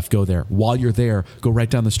great stuff. Go there. While you're there, go right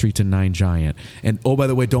down the street to Nine Giant. And, oh, by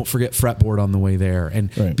the way, don't forget Fretboard on the way there. And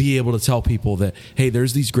be able to tell people that, hey,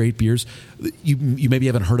 there's these great beers. You maybe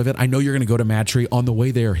haven't heard of it. I know you're going to go to Mad Tree. On the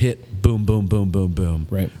way there, hit boom, boom, boom, boom, boom.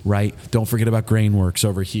 Right? Don't forget about Grainworks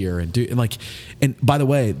over here. And by the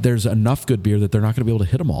way, there's enough good beer that they're not going to be able to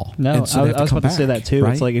hit them all. No, so I was about to say that too.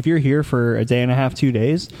 Right? It's like if you're here for a day and a half, 2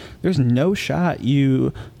 days, there's no shot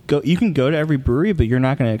you You can go to every brewery, but you're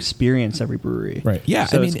not going to experience every brewery. Right. Yeah,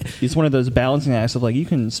 So I mean, it's one of those balancing acts of like you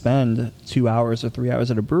can spend 2 hours or 3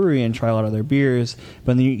 hours at a brewery and try a lot of their beers,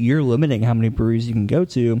 but then you're limiting how many breweries you can go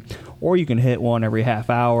to, or you can hit one every half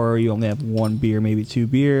hour. You only have one beer, maybe 2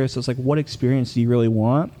 beers. So it's like, what experience do you really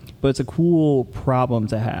want? But it's a cool problem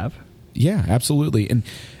to have. yeah, absolutely. And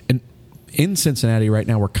in Cincinnati right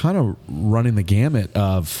now, we're kind of running the gamut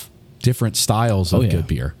of different styles of good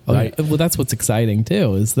beer, right? Yeah. Well, that's what's exciting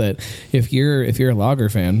too, is that if you're a lager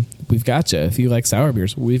fan, we've got you. If you like sour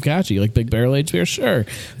beers, we've got you. You like big barrel aged beer, sure.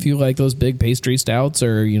 If you like those big pastry stouts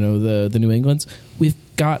or the New Englands, we've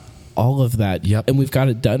got all of that. Yep. And we've got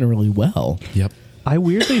it done really well. Yep. I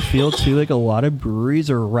weirdly feel too like a lot of breweries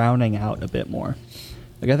are rounding out a bit more.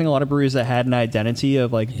 Like I think a lot of breweries that had an identity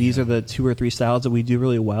of like these are the 2 or 3 styles that we do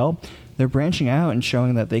really well, they're branching out and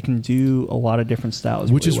showing that they can do a lot of different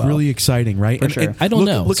styles, which is well. really exciting, right? For sure. I don't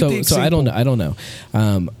know. Look at the So I don't example.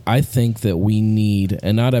 know. I think that we need,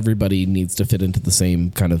 and not everybody needs to fit into the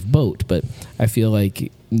same kind of boat, but I feel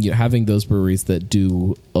like having those breweries that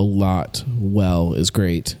do a lot well is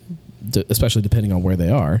great, especially depending on where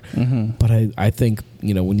they are. Mm-hmm. But I think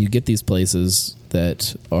when you get these places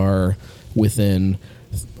that are within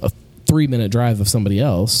a 3-minute drive of somebody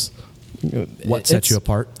else, What sets you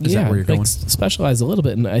apart? Is that where you're going? Specialize a little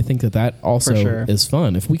bit, and I think that also For sure. is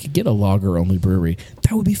fun. If we could get a lager-only brewery,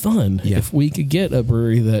 that would be fun. Yeah. If we could get a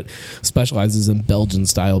brewery that specializes in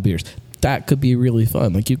Belgian-style beers, that could be really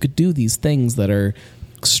fun. Like you could do these things that are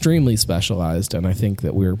extremely specialized, and I think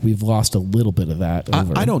that we've lost a little bit of that.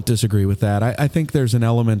 I don't disagree with that. I think there's an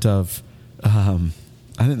element of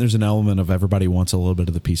everybody wants a little bit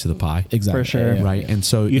of the piece of the pie. Exactly. For sure. Yeah. Right. And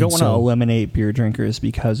so You don't and want to so- eliminate beer drinkers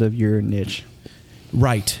because of your niche.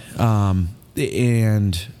 Right. And,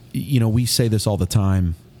 we say this all the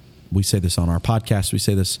time. We say this on our podcast. We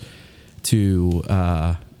say this to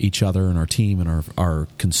each other and our team and our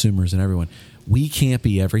consumers and everyone. We can't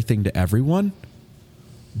be everything to everyone,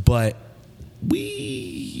 but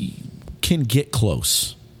we can get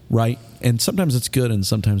close, right? And sometimes it's good and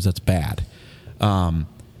sometimes that's bad.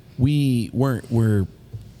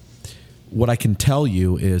 What I can tell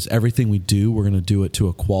you is everything we do, we're going to do it to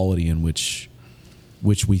a quality in which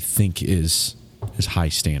we think is high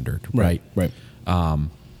standard, right? Right.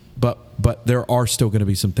 But there are still going to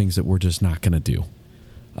be some things that we're just not going to do.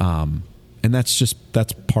 And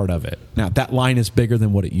that's part of it. Now that line is bigger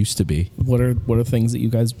than what it used to be. What are things that you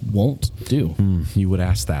guys won't do? You would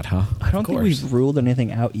ask that, huh? I don't think we've ruled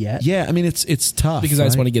anything out yet. Yeah, I mean it's tough Because I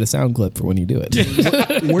just want to get a sound clip for when you do it.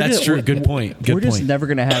 That's true. Good point. We're just never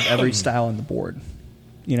going to have every style on the board.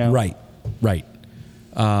 Right.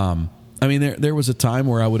 I mean, there was a time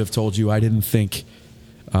where I would have told you I didn't think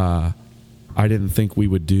we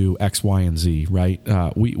would do X, Y, and Z. Right?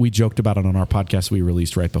 We joked about it on our podcast we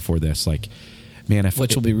released right before this. Like, man,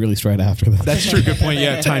 Which will be released right after that. that's true. Good point.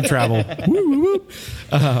 Yeah, time travel.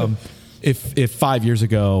 If 5 years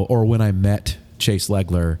ago or when I met Chase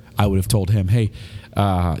Legler, I would have told him, "Hey,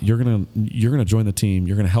 you're gonna join the team.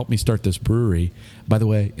 You're gonna help me start this brewery. By the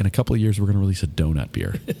way, in a couple of years, we're gonna release a donut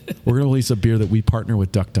beer. We're gonna release a beer that we partner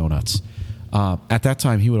with Duck Donuts." At that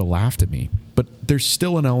time, he would have laughed at me. But there's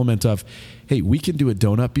still an element of, hey, we can do a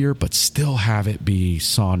donut beer, but still have it be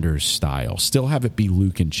Saunders style. Still have it be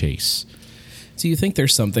Luke and Chase. So you think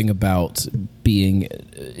there's something about being,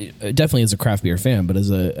 definitely as a craft beer fan, but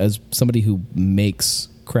as somebody who makes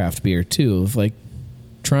craft beer too, of like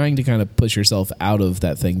trying to kind of push yourself out of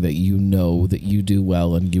that thing that that you do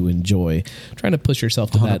well and you enjoy, trying to push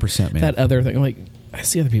yourself to 100%, man. that other thing. Like I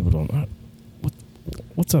see other people doing.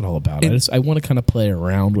 What's that all about? I want to kind of play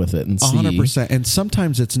around with it and see. 100%. And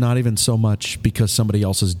sometimes it's not even so much because somebody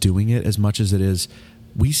else is doing it as much as it is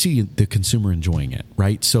we see the consumer enjoying it,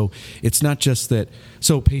 right? So it's not just that.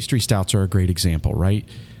 So pastry stouts are a great example, right?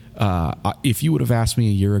 If you would have asked me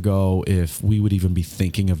a year ago if we would even be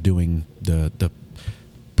thinking of doing the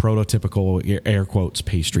prototypical air quotes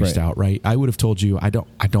pastry stout, right? I would have told you I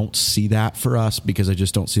don't see that for us because I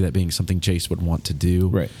just don't see that being something Chase would want to do.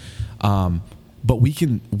 Right. But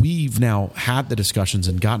we've now had the discussions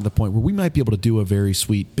and gotten to the point where we might be able to do a very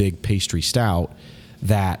sweet big pastry stout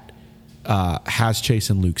that has Chase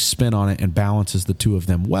and Luke's spin on it and balances the two of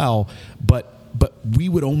them well. But we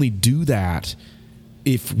would only do that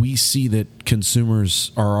if we see that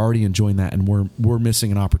consumers are already enjoying that and we're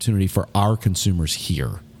missing an opportunity for our consumers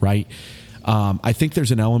here, right? I think there's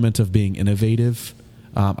an element of being innovative.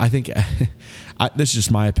 I think this is just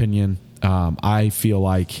my opinion. I feel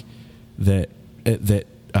like that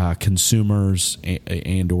consumers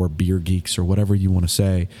and or beer geeks or whatever you want to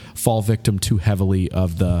say fall victim too heavily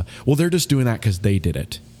of they're just doing that because they did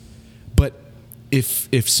it. But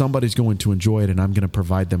if somebody's going to enjoy it and I'm going to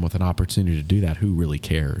provide them with an opportunity to do that, who really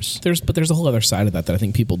cares? But there's a whole other side of that I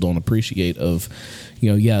think people don't appreciate. Of,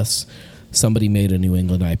 yes, somebody made a New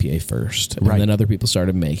England IPA first, and then other people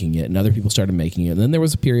started making it, and other people started making it, and then there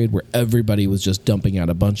was a period where everybody was just dumping out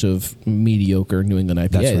a bunch of mediocre New England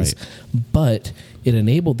IPAs. That's right. But it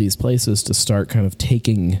enabled these places to start kind of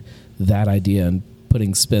taking that idea and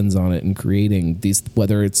putting spins on it and creating these,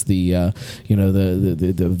 whether it's the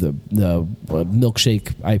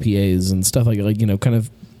milkshake IPAs and stuff like kind of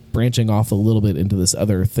branching off a little bit into this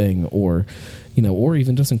other thing, or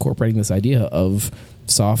even just incorporating this idea of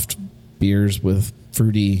soft beers with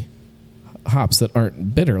fruity hops that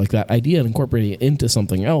aren't bitter, like that idea, and incorporating it into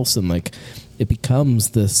something else, and like it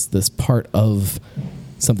becomes this part of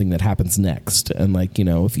something that happens next. And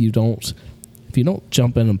if you don't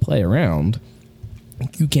jump in and play around,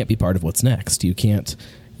 you can't be part of what's next. You can't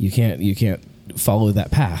follow that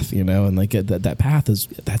path, and that path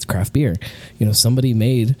that's craft beer. Somebody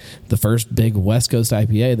made the first big West Coast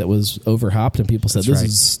IPA that was overhopped, and people said, this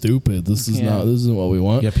is stupid. This isn't what we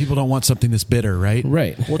want. Yeah, people don't want something that's bitter, right?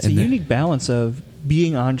 Right. Well, it's a unique balance of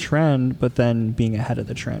being on trend, but then being ahead of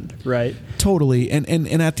the trend, right? Totally. And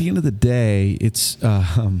at the end of the day, it's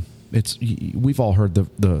we've all heard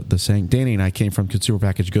the saying. Danny and I came from consumer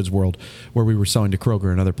packaged goods world, where we were selling to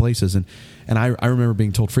Kroger and other places, and I remember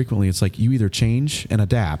being told frequently, it's like you either change and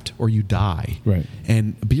adapt or you die. Right.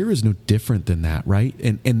 And beer is no different than that, right?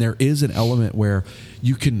 And there is an element where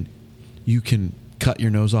you can cut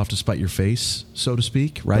your nose off to spite your face, so to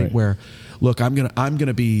speak, right? Where, look,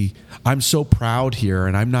 I'm so proud here,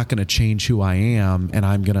 and I'm not gonna change who I am, and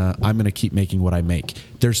I'm gonna keep making what I make.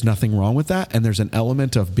 There's nothing wrong with that, and there's an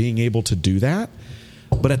element of being able to do that.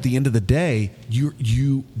 But at the end of the day,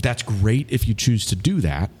 you that's great if you choose to do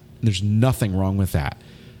that. There's nothing wrong with that.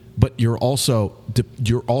 But you're also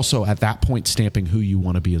at that point stamping who you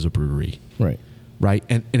want to be as a brewery. Right. Right?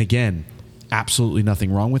 And again, absolutely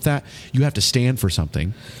nothing wrong with that. You have to stand for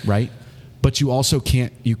something, right? But you also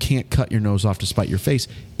can't cut your nose off to spite your face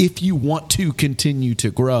if you want to continue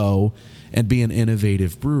to grow and be an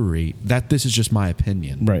innovative brewery. This is just my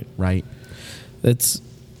opinion. Right. It's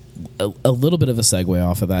a little bit of a segue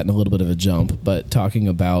off of that and a little bit of a jump, but talking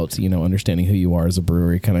about, understanding who you are as a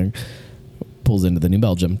brewery kind of pulls into the New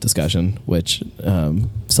Belgium discussion, which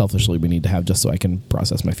selfishly we need to have just so I can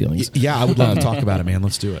process my feelings. Yeah, I would love to talk about it, man.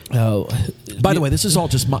 Let's do it. By the way, this is all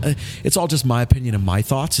just my opinion and my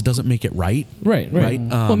thoughts. It doesn't make it right. Right.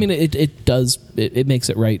 Well, I mean, it does. It makes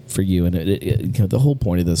it right for you, and the whole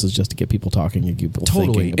point of this is just to get people talking and get people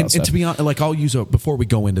thinking about stuff. And to be honest, I'll use before we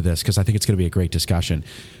go into this, because I think it's going to be a great discussion.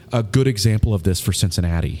 A good example of this for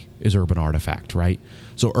Cincinnati is Urban Artifact, right?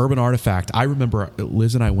 So Urban Artifact, I remember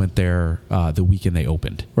Liz and I went there the weekend they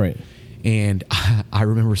opened. Right. And I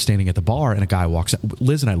remember standing at the bar and a guy walks out.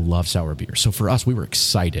 Liz and I love sour beer. So for us, we were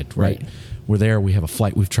excited, right? We're there. We have a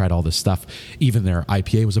flight. We've tried all this stuff. Even their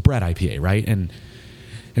IPA was a bread IPA, right? And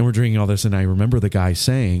we're drinking all this. And I remember the guy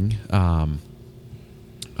saying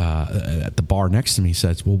at the bar next to me, he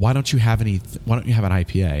says, well, why don't you have an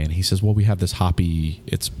IPA? And he says, well, we have this hoppy,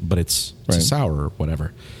 it's a sour or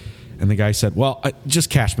whatever. And the guy said, well, just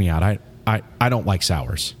cash me out. I don't like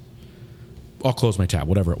sours. I'll close my tab,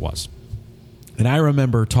 whatever it was. And I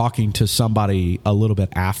remember talking to somebody a little bit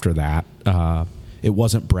after that. It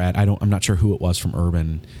wasn't Brett. I'm not sure who it was from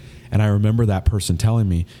Urban. And I remember that person telling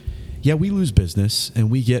me, yeah, we lose business and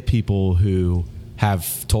we get people who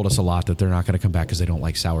have told us a lot that they're not going to come back because they don't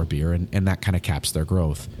like sour beer. And that kind of caps their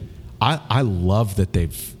growth. I love that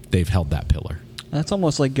they've held that pillar. That's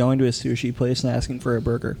almost like going to a sushi place and asking for a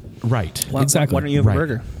burger. Right. Exactly. Why don't you have a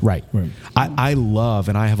burger? Right. I love,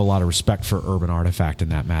 and I have a lot of respect for Urban Artifact in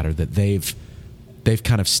that matter, that they've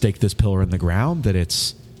kind of staked this pillar in the ground,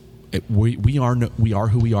 that we are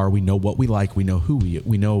who we are. We know what we like. We know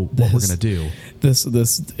we know what we're going to do. This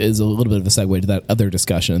is a little bit of a segue to that other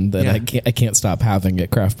discussion that I can't stop having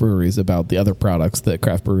at craft breweries about the other products that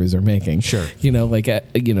craft breweries are making. Sure.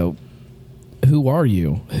 Who are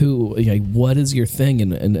you? What is your thing,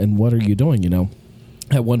 and what are you doing?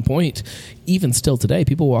 At one point, even still today,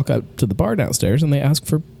 people walk out to the bar downstairs and they ask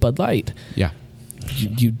for Bud Light. Yeah.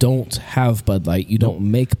 You don't have Bud Light. You don't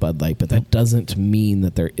make Bud Light, but that doesn't mean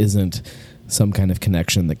that there isn't some kind of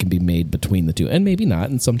connection that can be made between the two. And maybe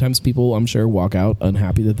not. And sometimes people, I'm sure, walk out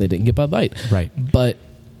unhappy that they didn't get Bud Light. Right. But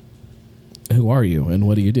who are you and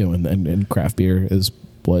what do you do? And craft beer is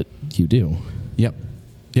what you do.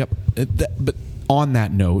 Yep. But on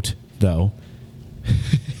that note, though,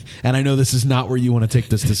 and I know this is not where you want to take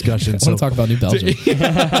this discussion. I want to talk about New Belgium.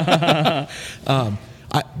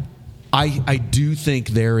 I do think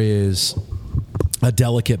there is a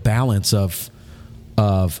delicate balance of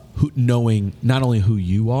of knowing not only who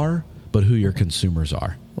you are, but who your consumers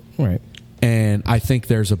are. Right. And I think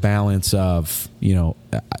there's a balance of,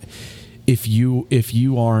 if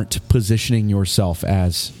you aren't positioning yourself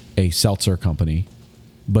as a seltzer company,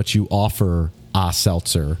 but you offer a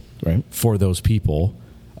seltzer Right. for those people,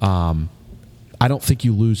 I don't think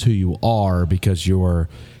you lose who you are because you're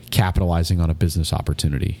capitalizing on a business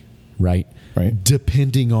opportunity, right? Right.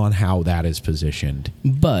 Depending on how that is positioned.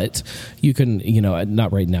 But you can,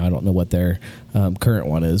 not right now, I don't know what their current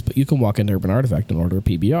one is, but you can walk into Urban Artifact and order a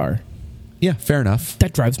PBR. Yeah, fair enough.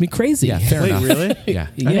 That drives me crazy. Yeah, fair Wait, enough. really? Yeah.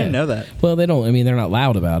 I didn't know that. Well, they don't. I mean, they're not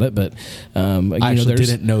loud about it, but I actually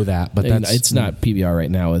didn't know that, but that's it's not PBR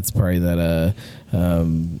right now. It's probably that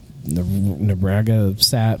Nebraga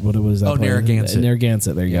Sat. What was that? Narragansett.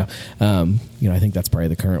 Narragansett. There you go. I think that's probably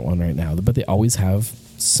the current one right now. But they always have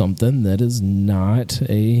something that is not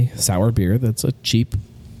a sour beer. That's a cheap,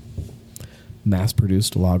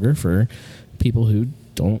 mass-produced lager for people who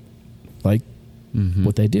don't like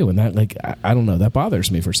what they do. And that, I don't know, that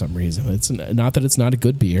bothers me for some reason. It's not that it's not a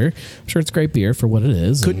good beer. I'm sure it's great beer for what it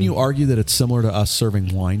is. Couldn't you argue that it's similar to us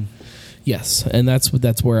serving wine? Yes, and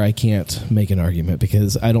that's where I can't make an argument,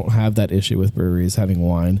 because I don't have that issue with breweries having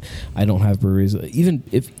wine. I don't have breweries, even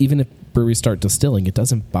if breweries start distilling, it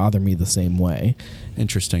doesn't bother me the same way.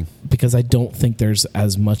 Interesting. Because I don't think there's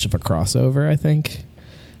as much of a crossover. I think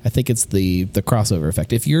it's the crossover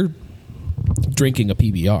effect. If you're drinking a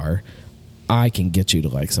PBR, I can get you to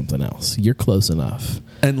like something else. You're close enough.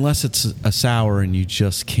 Unless it's a sour and you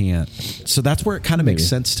just can't. So that's where it kind of makes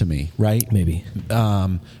sense to me, right? Maybe.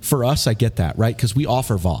 For us, I get that, right? Because we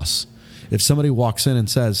offer Voss. If somebody walks in and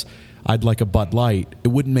says, I'd like a Bud Light, it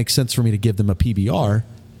wouldn't make sense for me to give them a PBR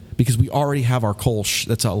because we already have our Kolsch.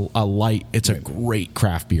 That's a light. It's a great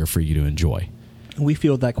craft beer for you to enjoy. We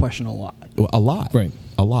field that question a lot. A lot. Right.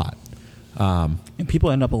 A lot. And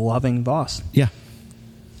people end up loving Voss. Yeah.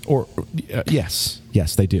 Or yes,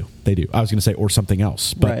 they do. I was going to say or something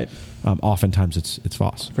else, but Right. Oftentimes it's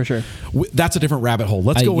Voss For sure. That's a different rabbit hole.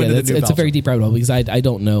 Let's go into the New It's a very deep rabbit hole, because I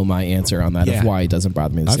don't know my answer on that Yeah. of why it doesn't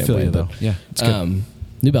bother me the I same feel way. you, though. But, Yeah, it's good.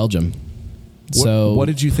 New Belgium. What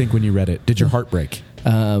did you think when you read it? Did your heart break?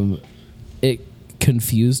 It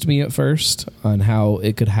confused me at first on how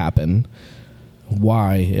it could happen,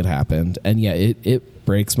 why it happened, and it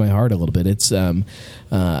breaks my heart a little bit. It's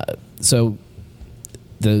so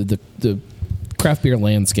the craft beer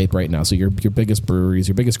landscape right now. So your biggest breweries,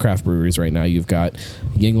 your biggest craft breweries right now, you've got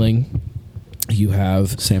Yuengling, you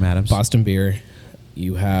have Sam Adams, Boston Beer,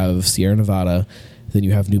 you have Sierra Nevada, then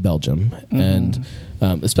you have New Belgium, and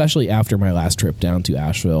especially after my last trip down to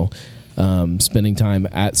Asheville. Spending time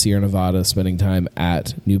at Sierra Nevada, spending time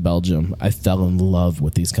at New Belgium, I fell in love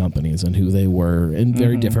with these companies and who they were in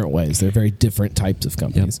very different ways. They're very different types of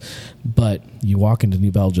companies. Yep. But you walk into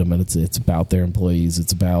New Belgium and it's about their employees.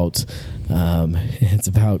 It's about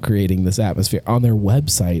creating this atmosphere. On their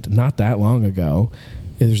website, not that long ago,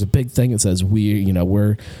 there's a big thing that says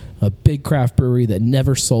we're a big craft brewery that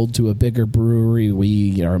never sold to a bigger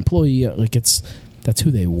brewery. Our employee, that's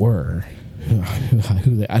who they were.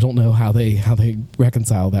 I don't know how they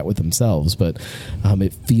reconcile that with themselves, but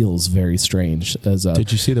it feels very strange.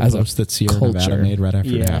 Did you see the post that Sierra Nevada made right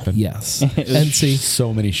after it happened? Yes, and see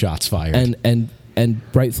so many shots fired, and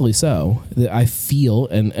rightfully so. That I feel,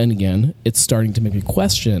 and again, it's starting to make me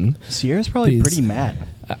question. Sierra's probably pretty mad.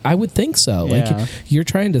 I would think so. Yeah. Like you're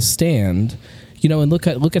trying to stand. And look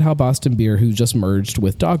at how Boston Beer, who just merged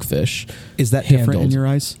with Dogfish, is that different in your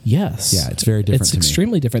eyes? Yes. Yeah, it's very different. It's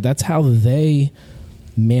extremely different. That's how they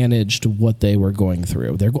managed what they were going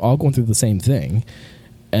through. They're all going through the same thing,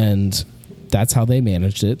 and that's how they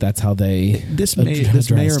managed it. That's how they this may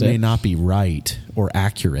or may not be right or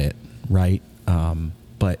accurate, right?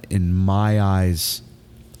 But in my eyes,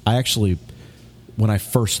 I actually, when I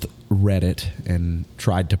first read it and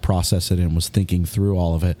tried to process it and was thinking through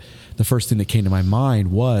all of it, the first thing that came to my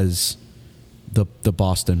mind was the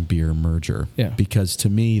Boston Beer merger. Yeah. Because to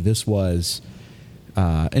me, this was,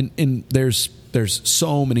 and there's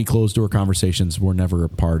so many closed door conversations we're never a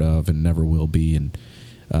part of and never will be. And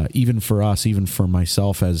even for us, even for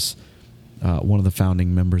myself as one of the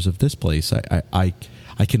founding members of this place, I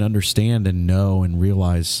can understand and know and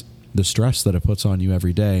realize the stress that it puts on you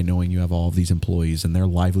every day, knowing you have all of these employees and their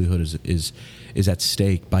livelihood is at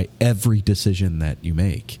stake by every decision that you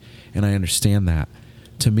make. And I understand that.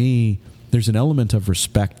 To me, there's an element of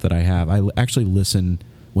respect that I have. I actually listened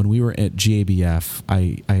when we were at GABF.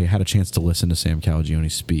 I had a chance to listen to Sam Calagione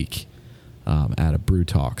speak at a Brew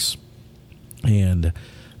Talks, and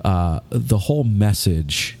the whole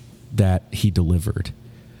message that he delivered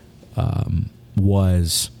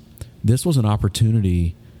was this was an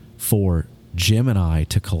opportunity for Jim and I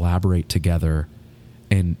to collaborate together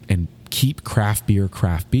and keep craft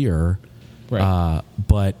beer, Right.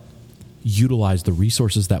 but utilize the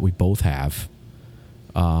resources that we both have,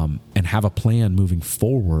 and have a plan moving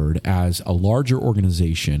forward as a larger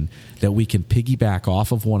organization that we can piggyback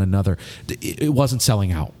off of one another. It wasn't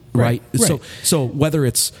selling out, right? So whether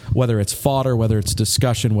it's fodder, whether it's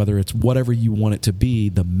discussion, whether it's whatever you want it to be,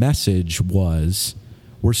 the message was,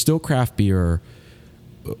 we're still craft beer.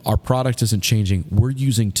 Our product isn't changing. We're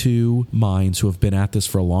using two minds who have been at this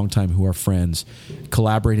for a long time, who are friends,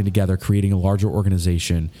 collaborating together, creating a larger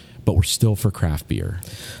organization, but we're still for craft beer.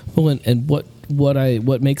 Well, and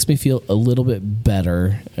what makes me feel a little bit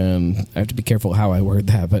better, and I have to be careful how I word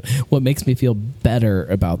that, but what makes me feel better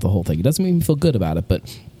about the whole thing, it doesn't make me feel good about it, but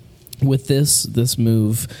with this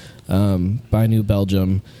move by New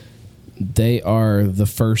Belgium, they are the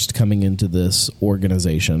first coming into this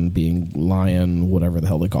organization, being Lion, whatever the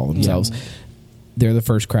hell they call themselves. Yeah. They're the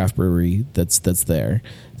first craft brewery that's there.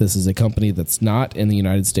 This is a company that's not in the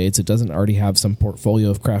United States. It doesn't already have some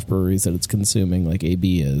portfolio of craft breweries that it's consuming like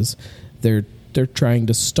AB is. They're trying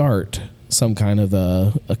to start some kind of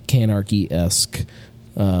a Canarchy-esque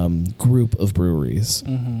group of breweries.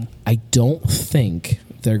 Mm-hmm. I don't think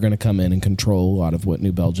they're going to come in and control a lot of what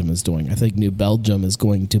New Belgium is doing. I think New Belgium is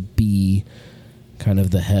going to be kind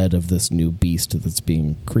of the head of this new beast that's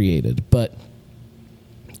being created. But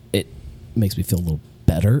it makes me feel a little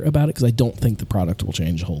better about it because I don't think the product will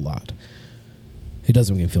change a whole lot. It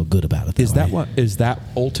doesn't make me feel good about it. Is that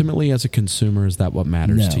ultimately, as a consumer, is that what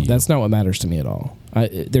matters to you? That's not what matters to me at all.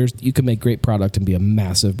 You can make great product and be a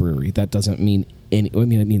massive brewery. That doesn't mean it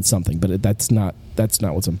means something, but that's not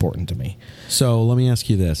what's important to me. So let me ask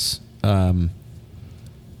you this: do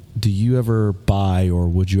you ever buy, or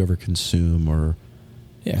would you ever consume, or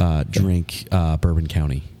drink Bourbon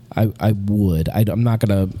County? I would. I'm not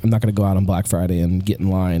gonna go out on Black Friday and get in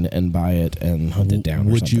line and buy it and hunt it down.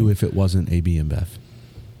 Would you if it wasn't AB InBev?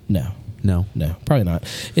 No, probably not.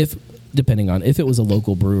 Depending on if it was a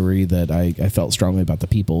local brewery that I felt strongly about the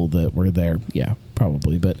people that were there, yeah,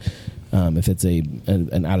 probably. But if it's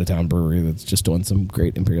an out of town brewery that's just doing some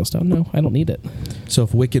great imperial style, no, I don't need it. So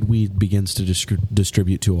if Wicked Weed begins to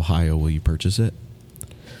distribute to Ohio, will you purchase it?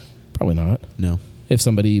 Probably not. No. If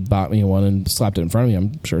somebody bought me one and slapped it in front of me,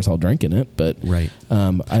 I'm sure as hell drinking it. But right,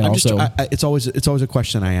 it's always a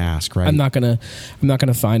question I ask. Right, I'm not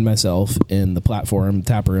gonna find myself in the platform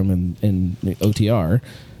tap room in OTR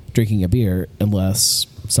drinking a beer unless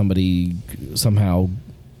somebody somehow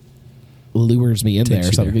lures me in there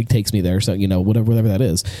or something, takes me there. So whatever that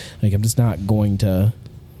is. Like I'm just not going to.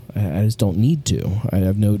 I just don't need to. I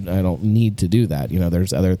don't need to do that.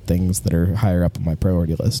 There's other things that are higher up on my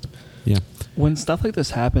priority list. Yeah. When stuff like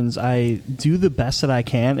this happens, I do the best that I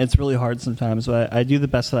can. It's really hard sometimes, but I do the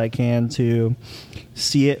best that I can to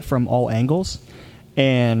see it from all angles.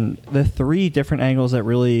 And the three different angles that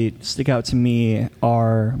really stick out to me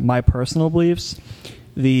are my personal beliefs,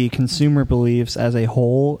 the consumer beliefs as a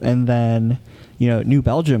whole, and then, New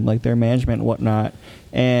Belgium, like their management and whatnot.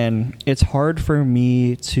 And it's hard for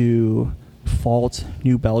me to fault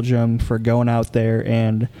New Belgium for going out there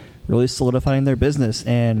and really solidifying their business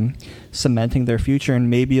and cementing their future. And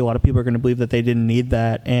maybe a lot of people are going to believe that they didn't need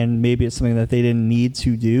that, and maybe it's something that they didn't need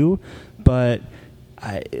to do. But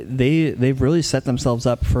they've really set themselves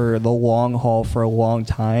up for the long haul for a long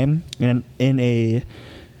time, and in a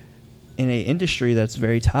industry that's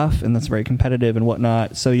very tough and that's very competitive and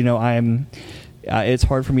whatnot. So it's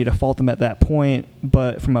hard for me to fault them at that point.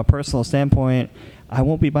 But from a personal standpoint, I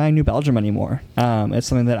won't be buying New Belgium anymore. It's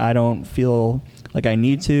something that I don't feel like I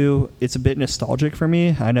need to. It's a bit nostalgic for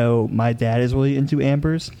me. I know my dad is really into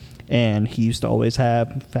ambers, and he used to always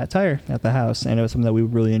have Fat Tire at the house, and it was something that we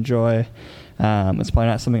would really enjoy. It's probably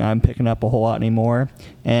not something I'm picking up a whole lot anymore.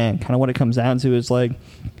 And kind of what it comes down to is like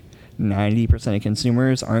 90% of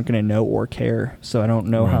consumers aren't going to know or care. So I don't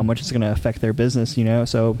know how much it's going to affect their business,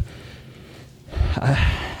 So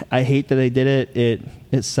I hate that they did it.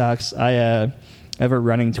 It sucks. I have a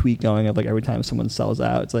running tweet going of like every time someone sells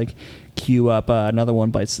out, it's like queue up another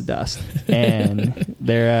one bites the dust. And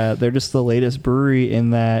they're just the latest brewery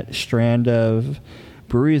in that strand of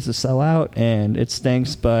breweries to sell out, and it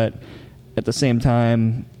stinks. But at the same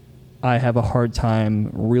time, I have a hard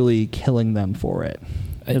time really killing them for it.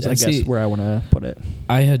 I guess where I want to put it.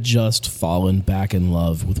 I had just fallen back in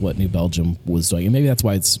love with what New Belgium was doing, and maybe that's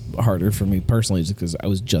why it's harder for me personally, just because I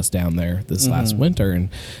was just down there this last winter and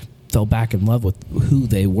fell back in love with who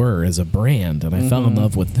they were as a brand, and I fell in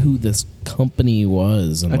love with who this company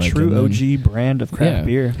was. And a true OG brand of craft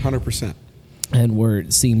beer. 100%.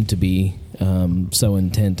 and seem to be so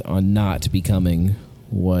intent on not becoming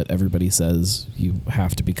what everybody says you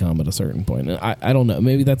have to become at a certain point. And I don't know.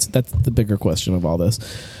 Maybe that's the bigger question of all this.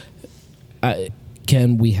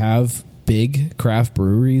 Can we have big craft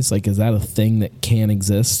breweries? Like, is that a thing that can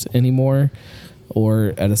exist anymore?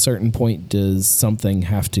 Or at a certain point, does something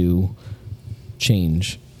have to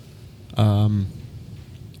change?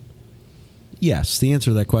 Yes. The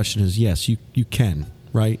answer to that question is yes, you can,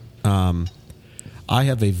 right? I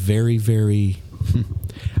have a very, very...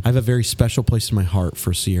 I have a very special place in my heart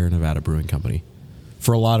for Sierra Nevada Brewing Company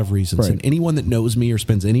for a lot of reasons. Right. And anyone that knows me or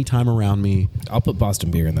spends any time around me... I'll put Boston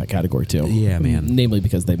Beer in that category, too. Yeah, man. Namely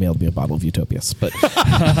because they mailed me a bottle of Utopias. But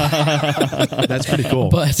that's pretty cool.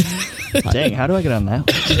 But dang, how do I get on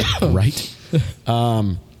that? Right?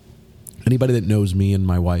 Anybody that knows me and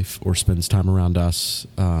my wife or spends time around us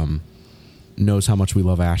knows how much we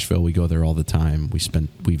love Asheville. We go there all the time.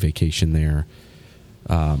 We vacation there.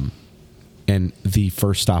 And the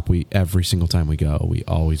first stop every single time we go, we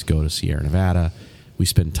always go to Sierra Nevada. We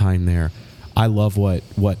spend time there. I love what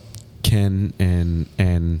Ken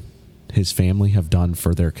and his family have done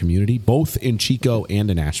for their community, both in Chico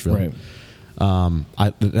and in Asheville. right.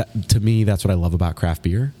 To me, that's what I love about craft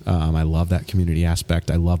beer. I love that community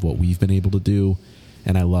aspect. I love what we've been able to do,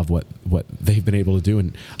 and I love what they've been able to do.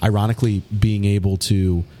 And ironically, being able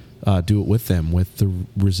to do it with them with the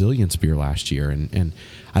Resilience beer last year. And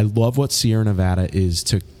I love what Sierra Nevada is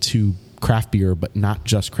to craft beer, but not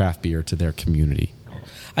just craft beer, to their community.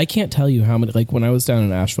 I can't tell you how many, like when I was down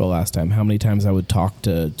in Asheville last time, how many times I would talk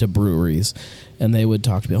to breweries, and they would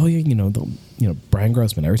talk to me, oh, yeah, Brian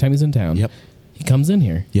Grossman, every time he's in town, Yep. he comes in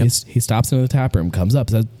here. Yep. He stops into the tap room, comes up,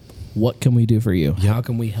 says, what can we do for you? Yep. How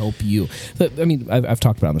can we help you? I mean, I've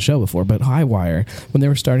talked about it on the show before, but Highwire, when they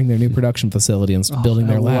were starting their new production facility and building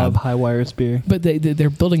their lab. I love Highwire's beer. But they're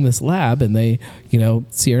building this lab, and they,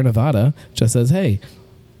 Sierra Nevada just says, hey,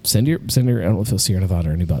 send your, I don't know if it was Sierra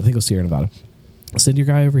Nevada or anybody. I think it was Sierra Nevada. Send your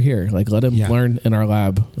guy over here. Like, let him learn in our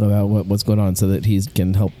lab about what's going on, so that he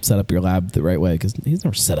can help set up your lab the right way, because he's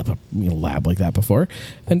never set up a lab like that before.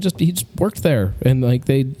 And he just worked there, and like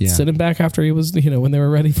they sent him back after he was when they were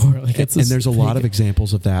ready for it. Like, and there's a lot of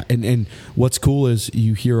examples of that. And what's cool is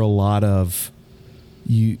you hear a lot of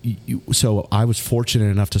so I was fortunate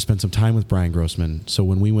enough to spend some time with Brian Grossman. So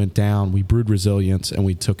when we went down, we brewed Resilience and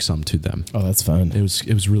we took some to them. Oh, that's fun. It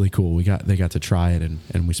was really cool. They got to try it,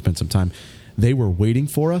 and we spent some time. They were waiting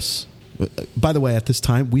for us. By the way, at this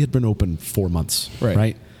time, we had been open 4 months.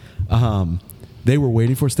 Right? They were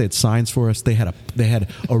waiting for us. They had signs for us. They had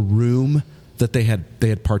a room that they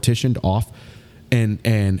had partitioned off,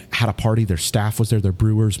 and had a party. Their staff was there. Their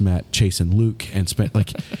brewers met Chase and Luke and spent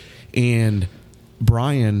and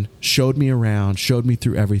Brian showed me around, showed me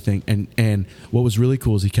through everything. And what was really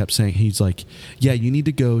cool is he kept saying, he's like, yeah, you need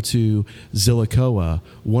to go to Zillicoa.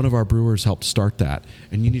 One of our brewers helped start that.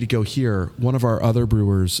 And you need to go here. One of our other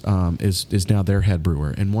brewers is now their head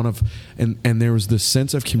brewer. And there was this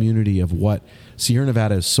sense of community of what Sierra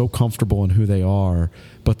Nevada is so comfortable in who they are,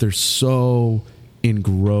 but they're so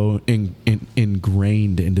ingrained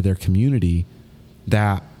into their community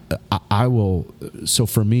that I will. So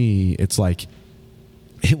for me, it's like,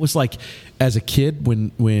 it was like as a kid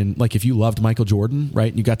when like if you loved Michael Jordan, right,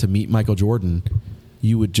 and you got to meet Michael Jordan,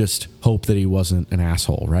 you would just hope that he wasn't an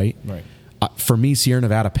asshole, right? Right. For me, Sierra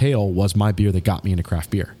Nevada Pale was my beer that got me into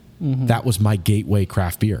craft beer. Mm-hmm. That was my gateway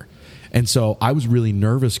craft beer. And so I was really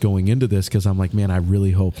nervous going into this because I'm like, man, I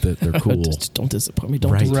really hope that they're cool. Just don't disappoint me.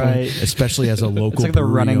 Don't right. disappoint me. Especially as a local It's like the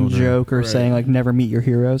running owner. joke or saying like never meet your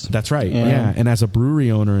heroes. That's right. Yeah. And as a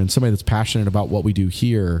brewery owner and somebody that's passionate about what we do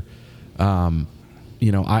here,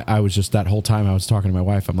 I was just, that whole time I was talking to my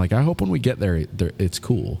wife, I'm like, I hope when we get there it's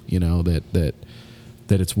cool, that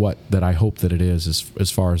it's that I hope that it is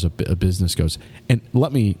as far as a business goes. And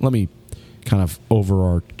let me kind of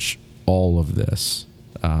overarch all of this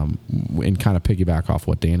and kind of piggyback off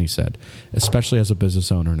what Danny said, especially as a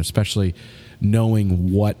business owner and especially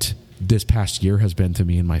knowing what this past year has been to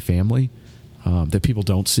me and my family that people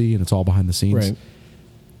don't see, and it's all behind the scenes. Right.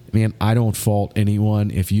 Man, I don't fault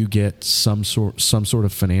anyone if you get some sort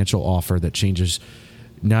of financial offer that changes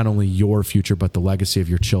not only your future but the legacy of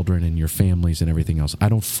your children and your families and everything else. I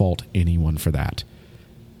don't fault anyone for that.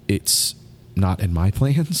 It's not in my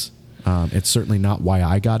plans. It's certainly not why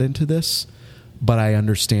I got into this, but I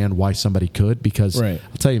understand why somebody could, because right.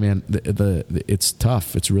 I'll tell you, man, it's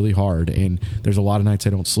tough. It's really hard, and there's a lot of nights I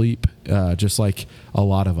don't sleep, just like a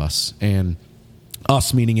lot of us. And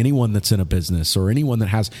us meaning anyone that's in a business or anyone that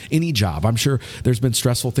has any job. I'm sure there's been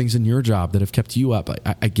stressful things in your job that have kept you up.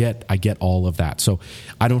 I get all of that. So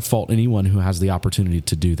I don't fault anyone who has the opportunity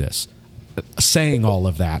to do this. saying all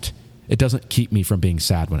of that, it doesn't keep me from being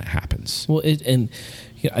sad when it happens. Well,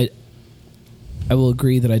 I will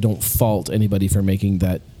agree that I don't fault anybody for making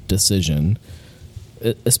that decision,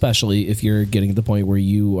 especially if you're getting to the point where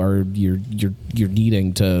you're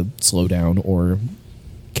needing to slow down or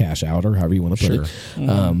cash out or however you want to put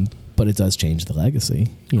it. But it does change the legacy,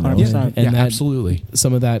 you know. 100%. And that, absolutely.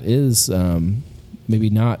 Some of that is maybe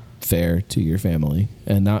not fair to your family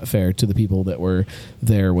and not fair to the people that were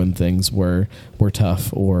there when things were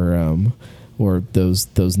tough or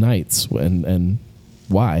those nights. And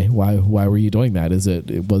why were you doing that?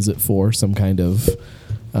 Was it for some kind of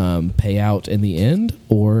payout in the end,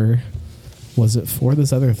 or was it for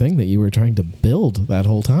this other thing that you were trying to build that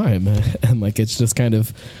whole time? And like, it's just kind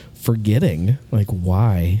of forgetting like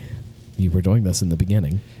why you were doing this in the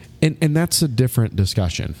beginning. And that's a different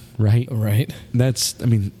discussion, right? Right. That's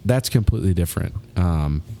completely different.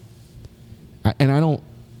 I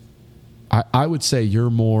would say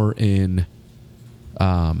you're more in.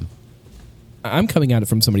 I'm coming at it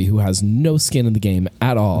from somebody who has no skin in the game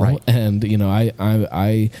at all, right. And you know,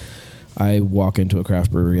 I walk into a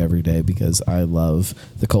craft brewery every day because I love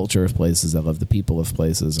the culture of places, I love the people of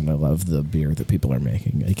places, and I love the beer that people are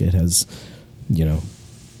making. Like, it has, you know,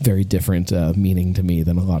 very different meaning to me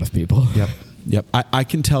than a lot of people. Yep. I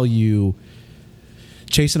can tell you,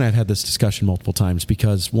 Chase and I have had this discussion multiple times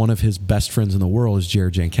because one of his best friends in the world is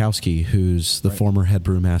Jared Jankowski, who's the former head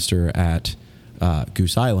brewmaster at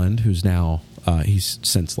Goose Island, who's now he's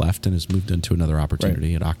since left and has moved into another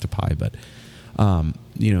opportunity at Octopi. But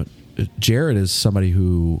you know, Jared is somebody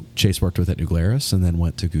who Chase worked with at New Glarus and then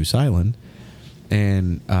went to Goose Island,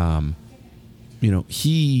 and you know,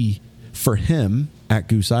 for him at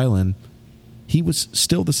Goose Island, he was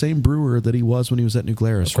still the same brewer that he was when he was at New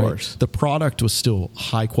Glarus. Of course. Right? The product was still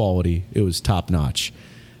high quality. It was top notch.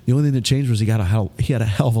 The only thing that changed was he had a hell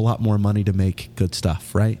of a lot more money to make good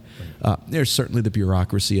stuff. Right? There's certainly the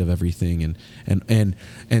bureaucracy of everything,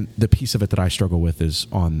 and the piece of it that I struggle with is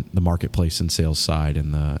on the marketplace and sales side,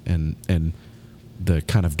 and the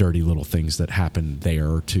kind of dirty little things that happen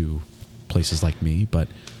there to places like me. But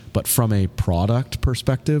from a product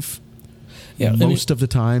perspective, most of the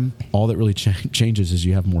time, all that really changes is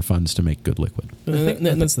you have more funds to make good liquid.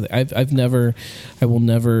 And that's the thing. I will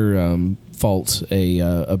never fault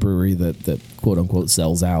a brewery that quote unquote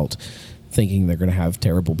sells out, thinking they're going to have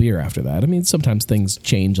terrible beer after that. I mean, sometimes things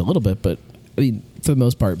change a little bit, but I mean, for the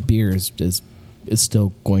most part, beer is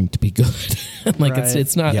still going to be good. Like, right.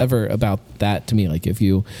 It's not ever about that to me. Like,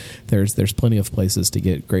 there's plenty of places to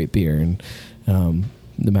get great beer, and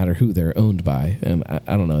no matter who they're owned by, and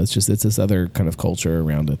I don't know. It's this other kind of culture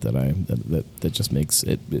around it that just makes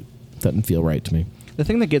it doesn't feel right to me. The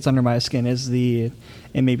thing that gets under my skin is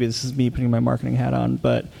and maybe this is me putting my marketing hat on,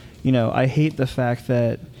 but you know, I hate the fact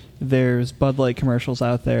that there's Bud Light commercials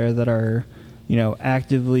out there that are, you know,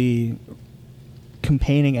 actively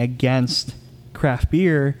campaigning against craft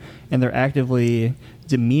beer, and they're actively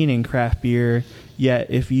demeaning craft beer.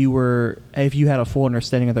 Yet if you had a full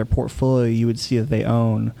understanding of their portfolio, you would see that they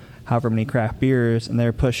own however many craft beers, and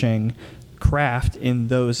they're pushing craft in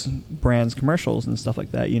those brands' commercials and stuff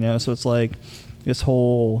like that, you know? So it's like this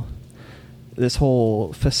whole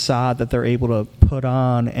facade that they're able to put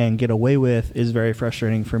on and get away with is very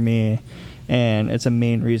frustrating for me. And it's a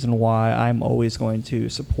main reason why I'm always going to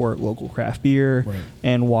support local craft beer, right.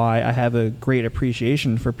 And why I have a great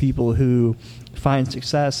appreciation for people who find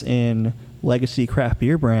success in legacy craft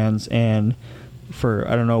beer brands, and for,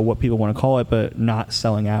 I don't know what people want to call it, but not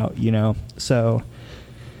selling out, you know? So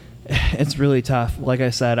it's really tough. Like I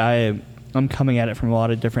said, I'm coming at it from a lot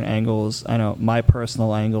of different angles. I know my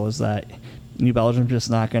personal angle is that New Belgium's just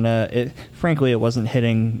not frankly, it wasn't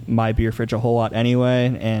hitting my beer fridge a whole lot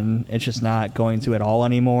anyway, and it's just not going to at all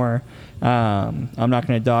anymore. I'm not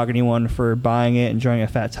going to dog anyone for buying it, enjoying a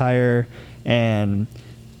fat tire, and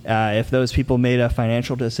if those people made a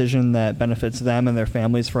financial decision that benefits them and their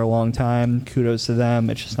families for a long time, kudos to them.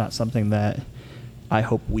 It's just not something that I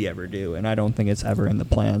hope we ever do, and I don't think it's ever in the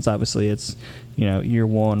plans. Obviously, it's, you know, year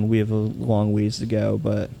one, we have a long ways to go,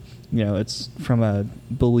 but you know, it's from a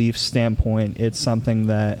belief standpoint, it's something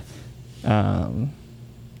that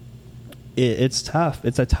it's tough.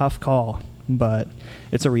 It's a tough call, but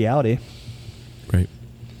it's a reality. Great.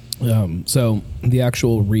 So the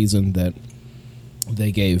actual reason that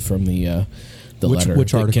they gave from the letter.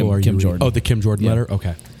 Which article are you Kim reading? Jordan. Oh, the Kim Jordan letter?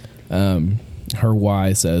 Okay. Her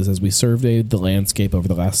why says, as we surveyed the landscape over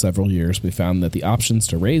the last several years, we found that the options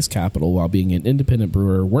to raise capital while being an independent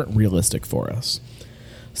brewer weren't realistic for us.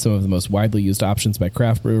 Some of the most widely used options by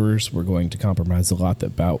craft brewers. We're going to compromise a lot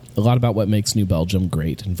about what makes New Belgium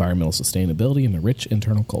great: environmental sustainability and a rich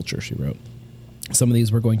internal culture, she wrote. Some of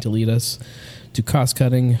these were going to lead us to cost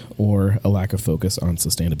cutting or a lack of focus on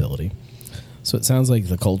sustainability. So it sounds like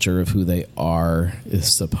the culture of who they are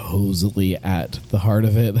is supposedly at the heart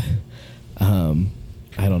of it.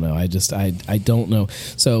 I don't know. I don't know.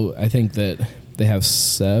 So I think that they have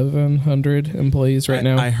 700 employees right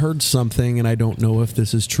now. I heard something, and I don't know if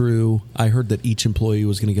this is true. I heard that each employee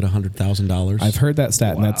was going to get $100,000. I've heard that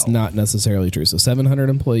stat, and that's not necessarily true. So 700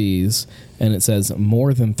 employees, and it says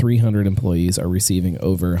more than 300 employees are receiving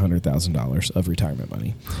over $100,000 of retirement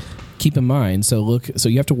money. Keep in mind, so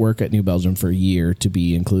you have to work at New Belgium for a year to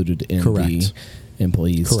be included in the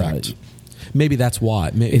employees. Correct. Maybe that's why.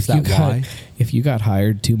 Why? If you got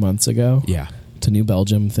hired 2 months ago, yeah, to New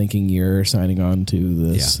Belgium, thinking you're signing on to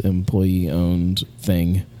this employee-owned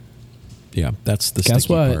thing. Yeah, that's the guess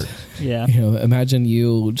sticky what? part. Yeah, imagine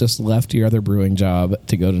you just left your other brewing job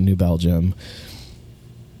to go to New Belgium.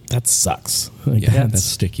 That sucks. That's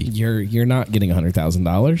sticky. You're not getting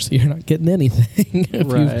 $100,000. You're not getting anything.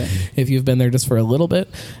 If you've been there just for a little bit,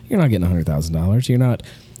 you're not getting $100,000.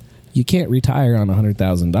 You can't retire on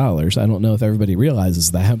 $100,000. I don't know if everybody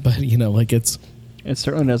realizes that, but it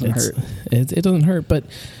certainly doesn't hurt. It doesn't hurt, but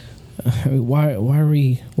why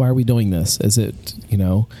are we doing this? Is it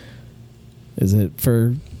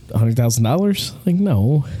for $100,000? Like,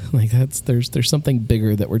 no, there's something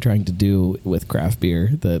bigger that we're trying to do with craft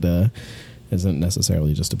beer that isn't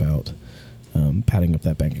necessarily just about padding up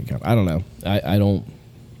that bank account. I don't know. I don't.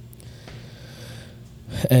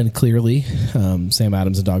 And clearly, Sam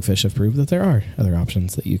Adams and Dogfish have proved that there are other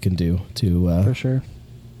options that you can do to for sure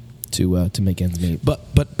to make ends meet.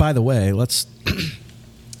 But by the way, let's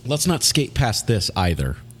not skate past this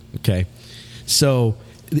either. Okay, so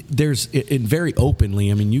there's very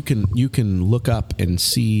openly. I mean, you can look up and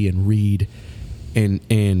see and read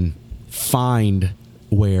and find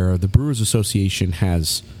where the Brewers Association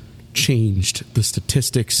has changed the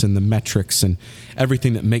statistics and the metrics and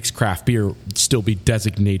everything that makes craft beer still be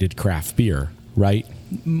designated craft beer, right?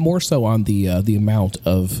 More so on the amount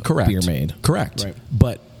of beer made. Correct. Right.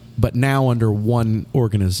 But now under one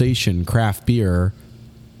organization, craft beer,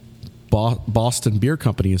 Boston Beer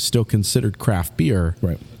Company is still considered craft beer.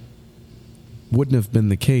 Right. Wouldn't have been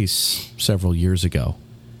the case several years ago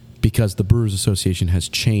because the Brewers Association has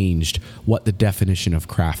changed what the definition of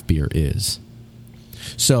craft beer is.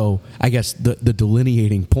 So I guess the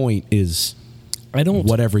delineating point is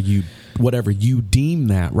whatever you deem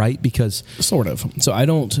that, right? Because sort of. So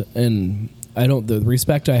the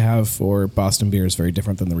respect I have for Boston beer is very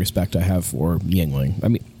different than the respect I have for Yuengling. I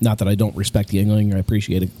mean, not that I don't respect Yuengling. I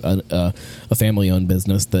appreciate a family-owned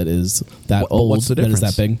business that is that old, what's the difference? That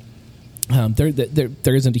is that big.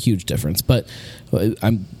 There isn't a huge difference, but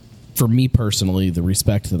for me personally, the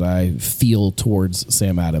respect that I feel towards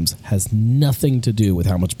Sam Adams has nothing to do with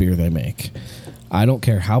how much beer they make. I don't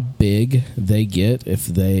care how big they get if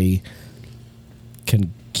they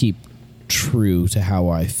can keep true to how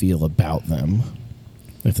I feel about them,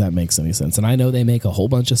 if that makes any sense. And I know they make a whole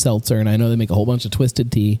bunch of seltzer, and I know they make a whole bunch of twisted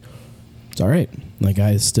tea. It's all right.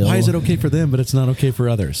 Why is it okay for them, but it's not okay for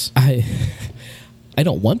others? I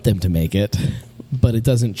don't want them to make it, but it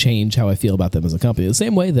doesn't change how I feel about them as a company. The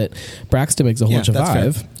same way that Braxton makes a whole bunch of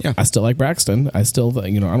Vive. Yeah. I still like Braxton. I still, I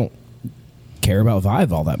don't care about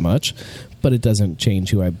Vive all that much, but it doesn't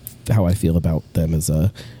change how I feel about them as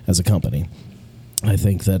a company. I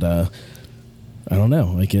think that I don't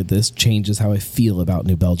know. This changes how I feel about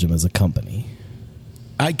New Belgium as a company.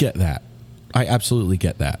 I get that. I absolutely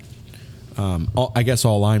get that. I guess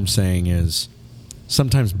all I'm saying is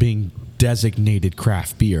sometimes being designated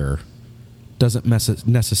craft beer doesn't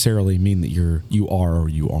necessarily mean that you are or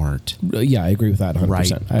you aren't. Yeah, I agree with that 100%.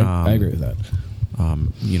 Right. I agree with that.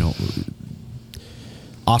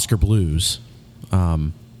 Oscar Blues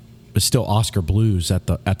is still Oscar Blues at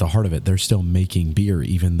the heart of it. They're still making beer,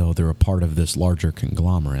 even though they're a part of this larger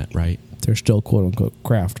conglomerate, right? They're still quote unquote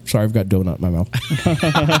craft. Sorry, I've got donut in my mouth.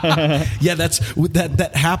 Yeah,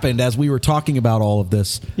 that happened as we were talking about all of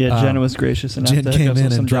this. Yeah, Jen was gracious enough. Jen to came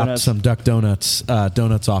in and dropped donuts. some Duck Donuts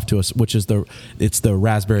off to us, which is the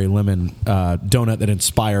raspberry lemon donut that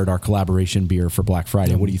inspired our collaboration beer for Black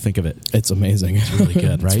Friday. What do you think of it? It's amazing. It's really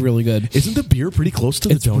good, right? It's really good. Isn't the beer pretty close to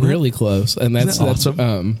the donut? It's really close, and that's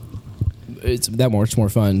awesome. It's that much more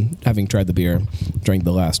fun having tried the beer during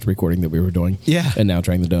the last recording that we were doing. Yeah. And now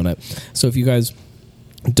trying the donut. So if you guys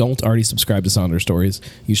don't already subscribe to Saunders Stories,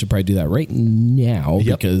 you should probably do that right now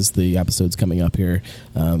because the episode's coming up here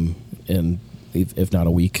in if not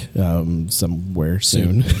a week, somewhere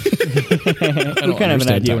soon. We kind of have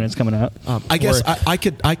an idea when it's coming out. I guess I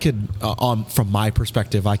could from my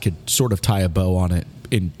perspective, I could sort of tie a bow on it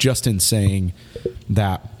in saying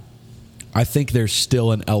that I think there's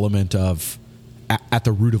still an element of at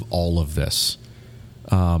the root of all of this,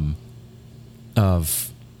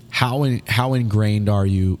 of how ingrained are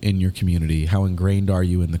you in your community? How ingrained are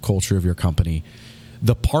you in the culture of your company?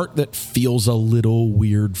 The part that feels a little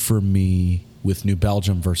weird for me with New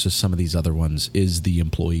Belgium versus some of these other ones is the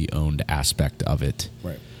employee-owned aspect of it.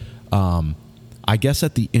 Right. I guess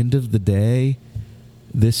at the end of the day,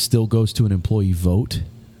 this still goes to an employee vote,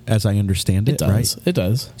 as I understand it. It does. Right? It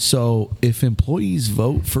does. So if employees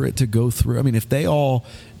vote for it to go through, I mean, if they all,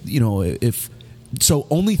 so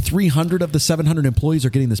only 300 of the 700 employees are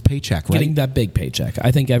getting this paycheck, right? Getting that big paycheck.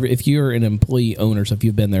 I think if you're an employee owner, so if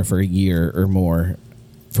you've been there for a year or more,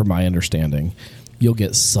 from my understanding, you'll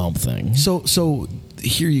get something. So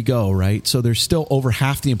here you go, right? So there's still over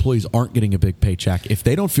half the employees aren't getting a big paycheck. If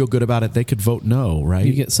they don't feel good about it, they could vote no, right?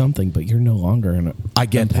 You get something, but you're no longer an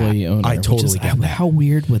employee owner. I totally get that. How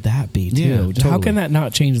weird would that be, too? Yeah, totally. How can that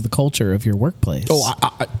not change the culture of your workplace? Oh,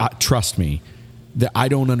 I trust me. That I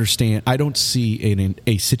don't understand. I don't see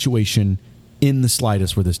a situation in the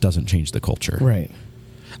slightest where this doesn't change the culture. Right.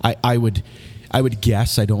 I would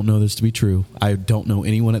guess, I don't know this to be true. I don't know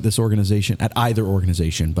anyone at this organization, at either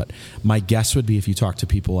organization, but my guess would be if you talk to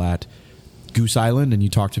people at Goose Island and you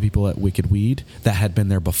talk to people at Wicked Weed that had been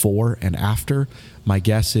there before and after, my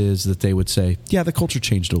guess is that they would say, yeah, the culture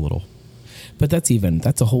changed a little. But that's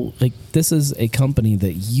a whole, this is a company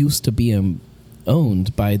that used to be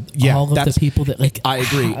owned by all of the people that I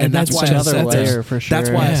agree, and that's why another layer for sure. That's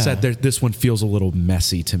why I said this one feels a little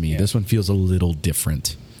messy to me. Yeah. This one feels a little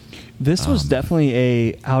different. This was definitely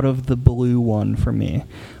a out of the blue one for me.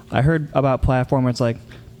 I heard about platform. It's like,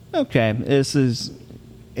 okay,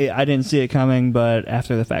 I didn't see it coming, but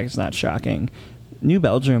after the fact, it's not shocking. New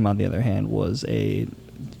Belgium, on the other hand, was a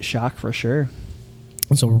shock for sure.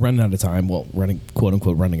 So we're running out of time. Well, quote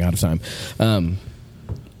unquote running out of time.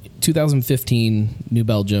 2015, New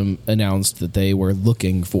Belgium announced that they were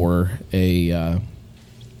looking for a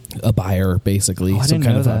buyer, basically, some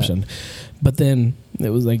kind of option. But then it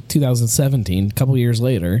was like 2017, a couple years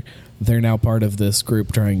later, they're now part of this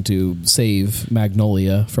group trying to save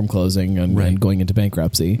Magnolia from closing and going into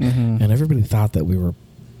bankruptcy. Mm-hmm. And everybody thought that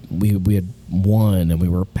we had won and we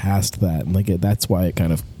were past that. And that's why it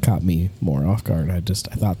kind of caught me more off guard. I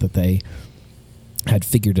thought that they had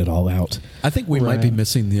figured it all out. I think we might be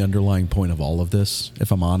missing the underlying point of all of this,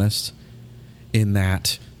 if I'm honest, in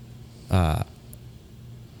that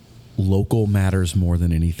local matters more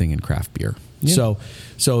than anything in craft beer. Yeah.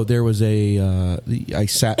 So there was I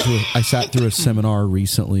sat through a seminar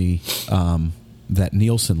recently that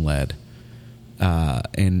Nielsen led,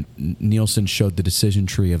 and Nielsen showed the decision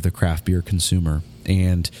tree of the craft beer consumer,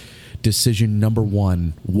 and decision number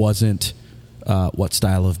one wasn't what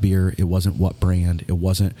style of beer, it wasn't what brand, it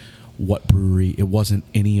wasn't what brewery, it wasn't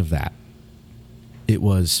any of that. It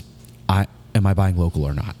was, am I buying local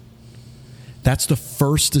or not? That's the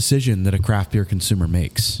first decision that a craft beer consumer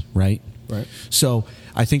makes, right? Right. So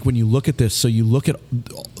I think when you look at this, so you look at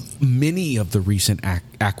many of the recent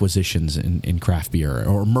acquisitions in craft beer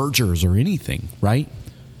or mergers or anything, right?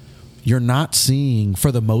 You're not seeing,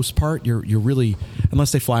 for the most part, you're really,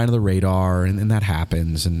 unless they fly under the radar, and that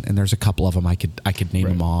happens, and there's a couple of them I could name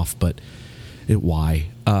them off, but why?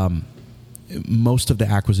 Most of the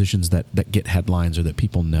acquisitions that get headlines or that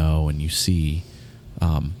people know and you see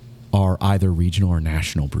are either regional or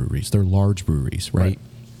national breweries. They're large breweries, right?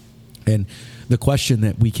 And the question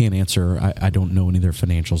that we can't answer, I don't know any of their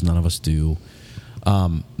financials, none of us do.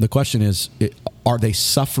 The question is, are they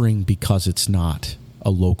suffering because it's not a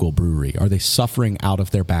local brewery? Are they suffering out of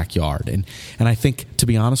their backyard? And I think, to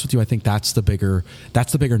be honest with you, I think that's the bigger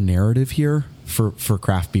narrative here for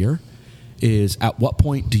craft beer, is at what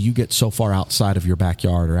point do you get so far outside of your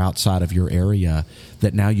backyard or outside of your area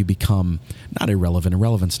that now you become not irrelevant.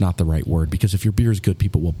 Irrelevant's not the right word, because if your beer is good,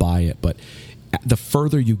 people will buy it. But the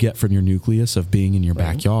further you get from your nucleus of being in your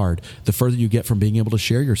backyard, the further you get from being able to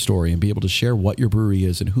share your story and be able to share what your brewery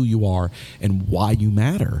is and who you are and why you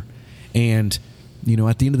matter. And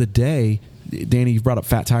at the end of the day, Danny, you've brought up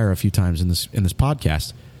Fat Tire a few times in this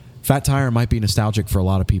podcast. Fat Tire might be nostalgic for a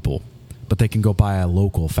lot of people, but they can go buy a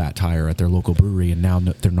local Fat Tire at their local brewery, and now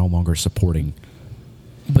they're no longer supporting.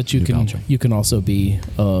 But you can also be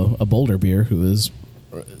a Boulder Beer who is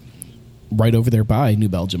right over there by New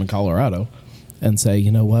Belgium in Colorado, and say, you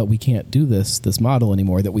know what, we can't do this model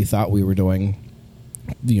anymore that we thought we were doing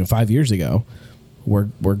 5 years ago.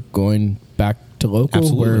 We're going back to local.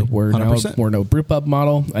 Absolutely. We're now 100%. we're no brewpub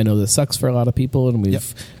model. I know this sucks for a lot of people, and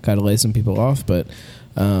we've got to lay some people off, but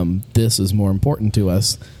this is more important to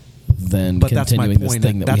us than But that's my continuing this point.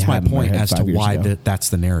 thing that That's we my had in our point head as to 5 years why ago. that's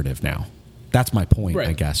the narrative now. That's my point, Right.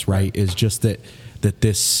 I guess. Right? Is just that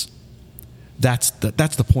this. That's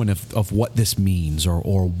the point of what this means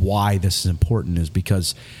or why this is important, is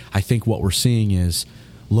because I think what we're seeing is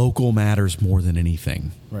local matters more than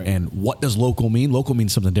anything. Right. And what does local mean? Local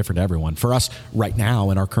means something different to everyone. For us right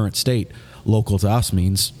now in our current state, local to us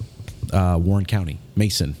means Warren County,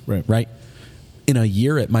 Mason. Right. In a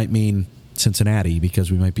year, it might mean Cincinnati because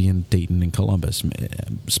we might be in Dayton and Columbus,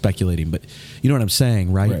 speculating. But you know what I'm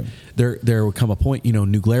saying, right? There will come a point,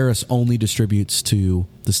 New Glarus only distributes to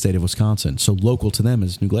the state of Wisconsin. So local to them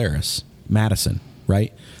is New Glarus, Madison,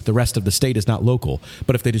 right? The rest of the state is not local.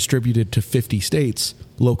 But if they distributed to 50 states,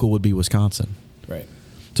 local would be Wisconsin. Right.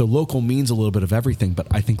 So local means a little bit of everything, but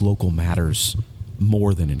I think local matters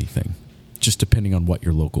more than anything, just depending on what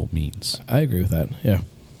your local means. I agree with that. Yeah.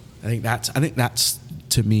 I think that's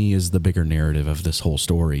to me is the bigger narrative of this whole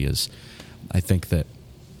story. Is I think that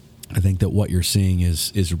what you're seeing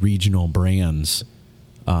is regional brands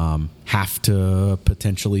have to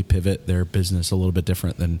potentially pivot their business a little bit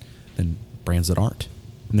different than brands that aren't,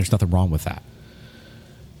 and there's nothing wrong with that.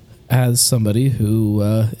 As somebody who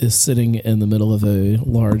is sitting in the middle of a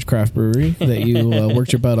large craft brewery that you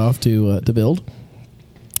worked your butt off to build,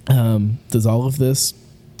 does all of this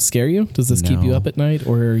scare you? Does this keep you No. up at night,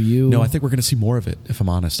 or are you? No, I think we're going to see more of it, if I'm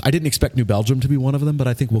honest. I didn't expect New Belgium to be one of them, but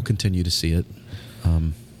I think we'll continue to see it.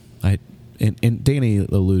 And Danny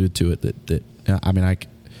alluded to it that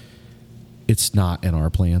it's not in our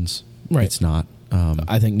plans. Right. It's not.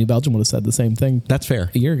 I think New Belgium would have said the same thing. That's fair.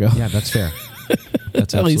 A year ago. Yeah, that's fair.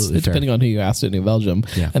 That's At absolutely least fair. depending on who you asked at New Belgium.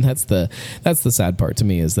 Yeah. And that's the sad part to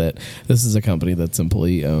me, is that this is a company that's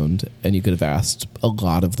employee owned, and you could have asked a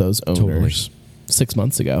lot of those owners 6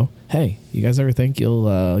 months ago, hey, you guys ever think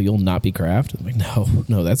you'll not be craft? I'm like,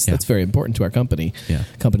 no, that's very important to our company. Yeah.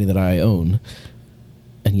 Company that I own.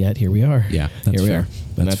 And yet here we are. Yeah, that's here we fair. are.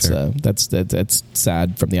 And That's fair. that's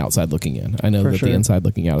sad from the outside looking in. I know For that sure. the inside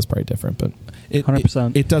looking out is probably different, but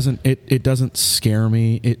 100%. It doesn't scare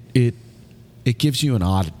me. It gives you an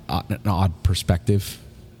odd perspective,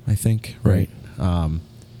 I think. Right.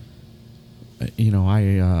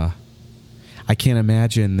 I can't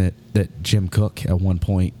imagine that Jim Cook at one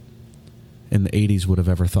point in the 80s would have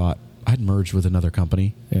ever thought I'd merge with another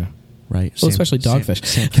company. yeah. Right. Well, especially Dogfish.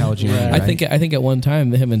 Sam Calagione. Right. I think at one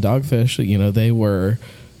time him and Dogfish, they were,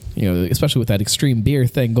 especially with that extreme beer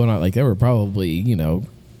thing going on, like they were probably,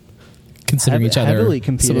 considering each other Heavily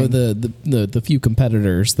competing. some of the few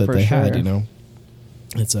competitors that For they had. sure.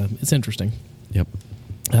 It's interesting. Yep.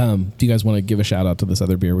 Do you guys want to give a shout out to this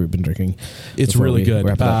other beer we've been drinking? It's before really we good.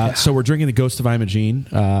 wrap it up? So we're drinking the Ghost of Imogene.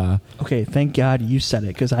 Okay, thank God you said it,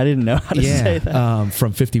 because I didn't know how to say that.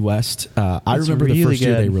 From 50 West. I It's remember the really first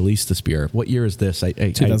year good. they released this beer. What year is this?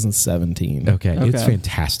 2017. Okay, it's Okay.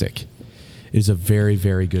 fantastic. It is a very,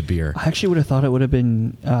 very good beer. I actually would have thought it would have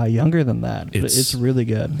been younger than that. But it's really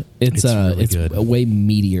good. It's really good. a way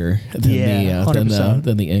meatier than Yeah, the 100%.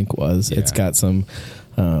 than the ink was. Yeah. It's got some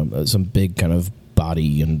big kind of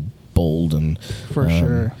body and bold and For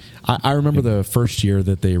sure. I remember the first year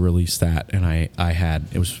that they released that, and I had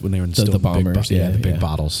it was when they were still the in bombers, the big yeah.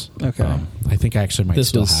 bottles. Okay. I think I actually might This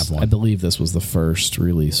still was, have one I believe this was the first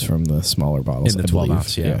release from the smaller bottles. in the I 12 believe.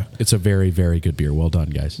 ounce. Yeah. It's a very, very good beer. Well done,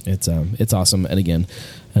 guys. It's awesome. And again,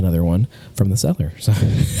 another one from the cellar. So,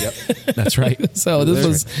 Yep, that's right. so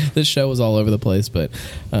this show was all over the place, but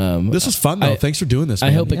This was fun though. Thanks for doing this. I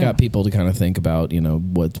man. hope it Yeah. got people to kind of think about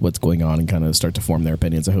what's going on and kind of start to form their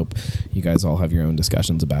opinions. I hope you guys all have your own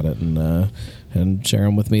discussions about it and share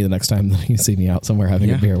them with me the next time that you see me out somewhere having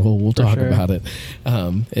Yeah, a beer. We'll talk sure. about it.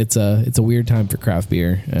 It's a weird time for craft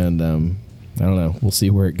beer, and I don't know. We'll see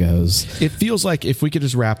where it goes. It feels like, if we could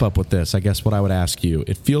just wrap up with this, I guess what I would ask you,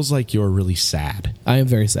 it feels like you're really sad. I am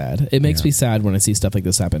very sad. It makes Yeah. me sad when I see stuff like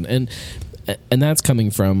this happen, and that's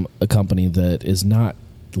coming from a company that is not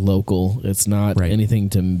local. It's not Right. anything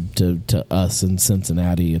to us in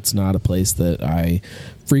Cincinnati. It's not a place that I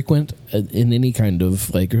frequent in any kind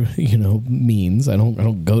of means. I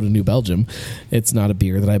don't go to New Belgium. It's not a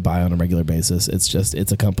beer that I buy on a regular basis.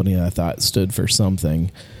 It's a company that I thought stood for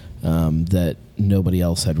something that nobody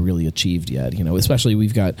else had really achieved yet. Especially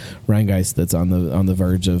we've got Rheingeist that's on the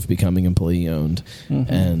verge of becoming employee owned,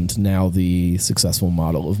 and now the successful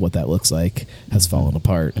model of what that looks like has fallen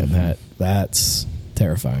apart, and that's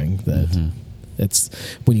terrifying. That it's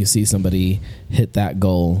when you see somebody hit that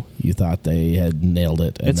goal, you thought they had nailed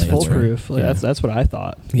it. And It's they- foolproof. Yeah. That's what I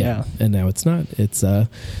thought. Yeah. And now it's not. It's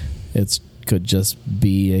could just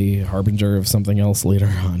be a harbinger of something else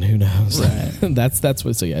later on. Who knows? Right. that's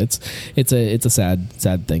what. So yeah, it's a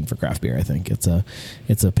sad thing for craft beer. I think it's a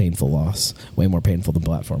painful loss, way more painful than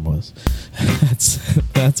Platform was.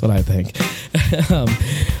 that's what I think.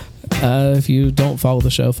 If you don't follow the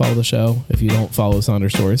show, follow the show. If you don't follow Sounder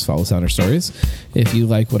Stories, follow Sounder Stories. If you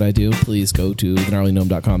like what I do, please go to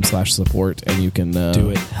thenarlygnome.com/support and you can do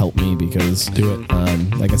it. Help me because Do it.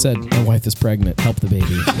 Like I said, my wife is pregnant. Help the baby.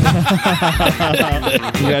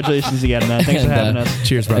 Congratulations again, man. Thanks for having us.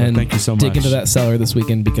 Cheers, brother. And Thank you so much. dig into that cellar this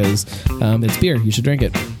weekend because it's beer. You should drink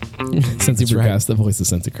it. Cincy That's right. Brewcast, the voice of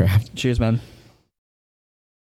Cincy Craft. Cheers, man.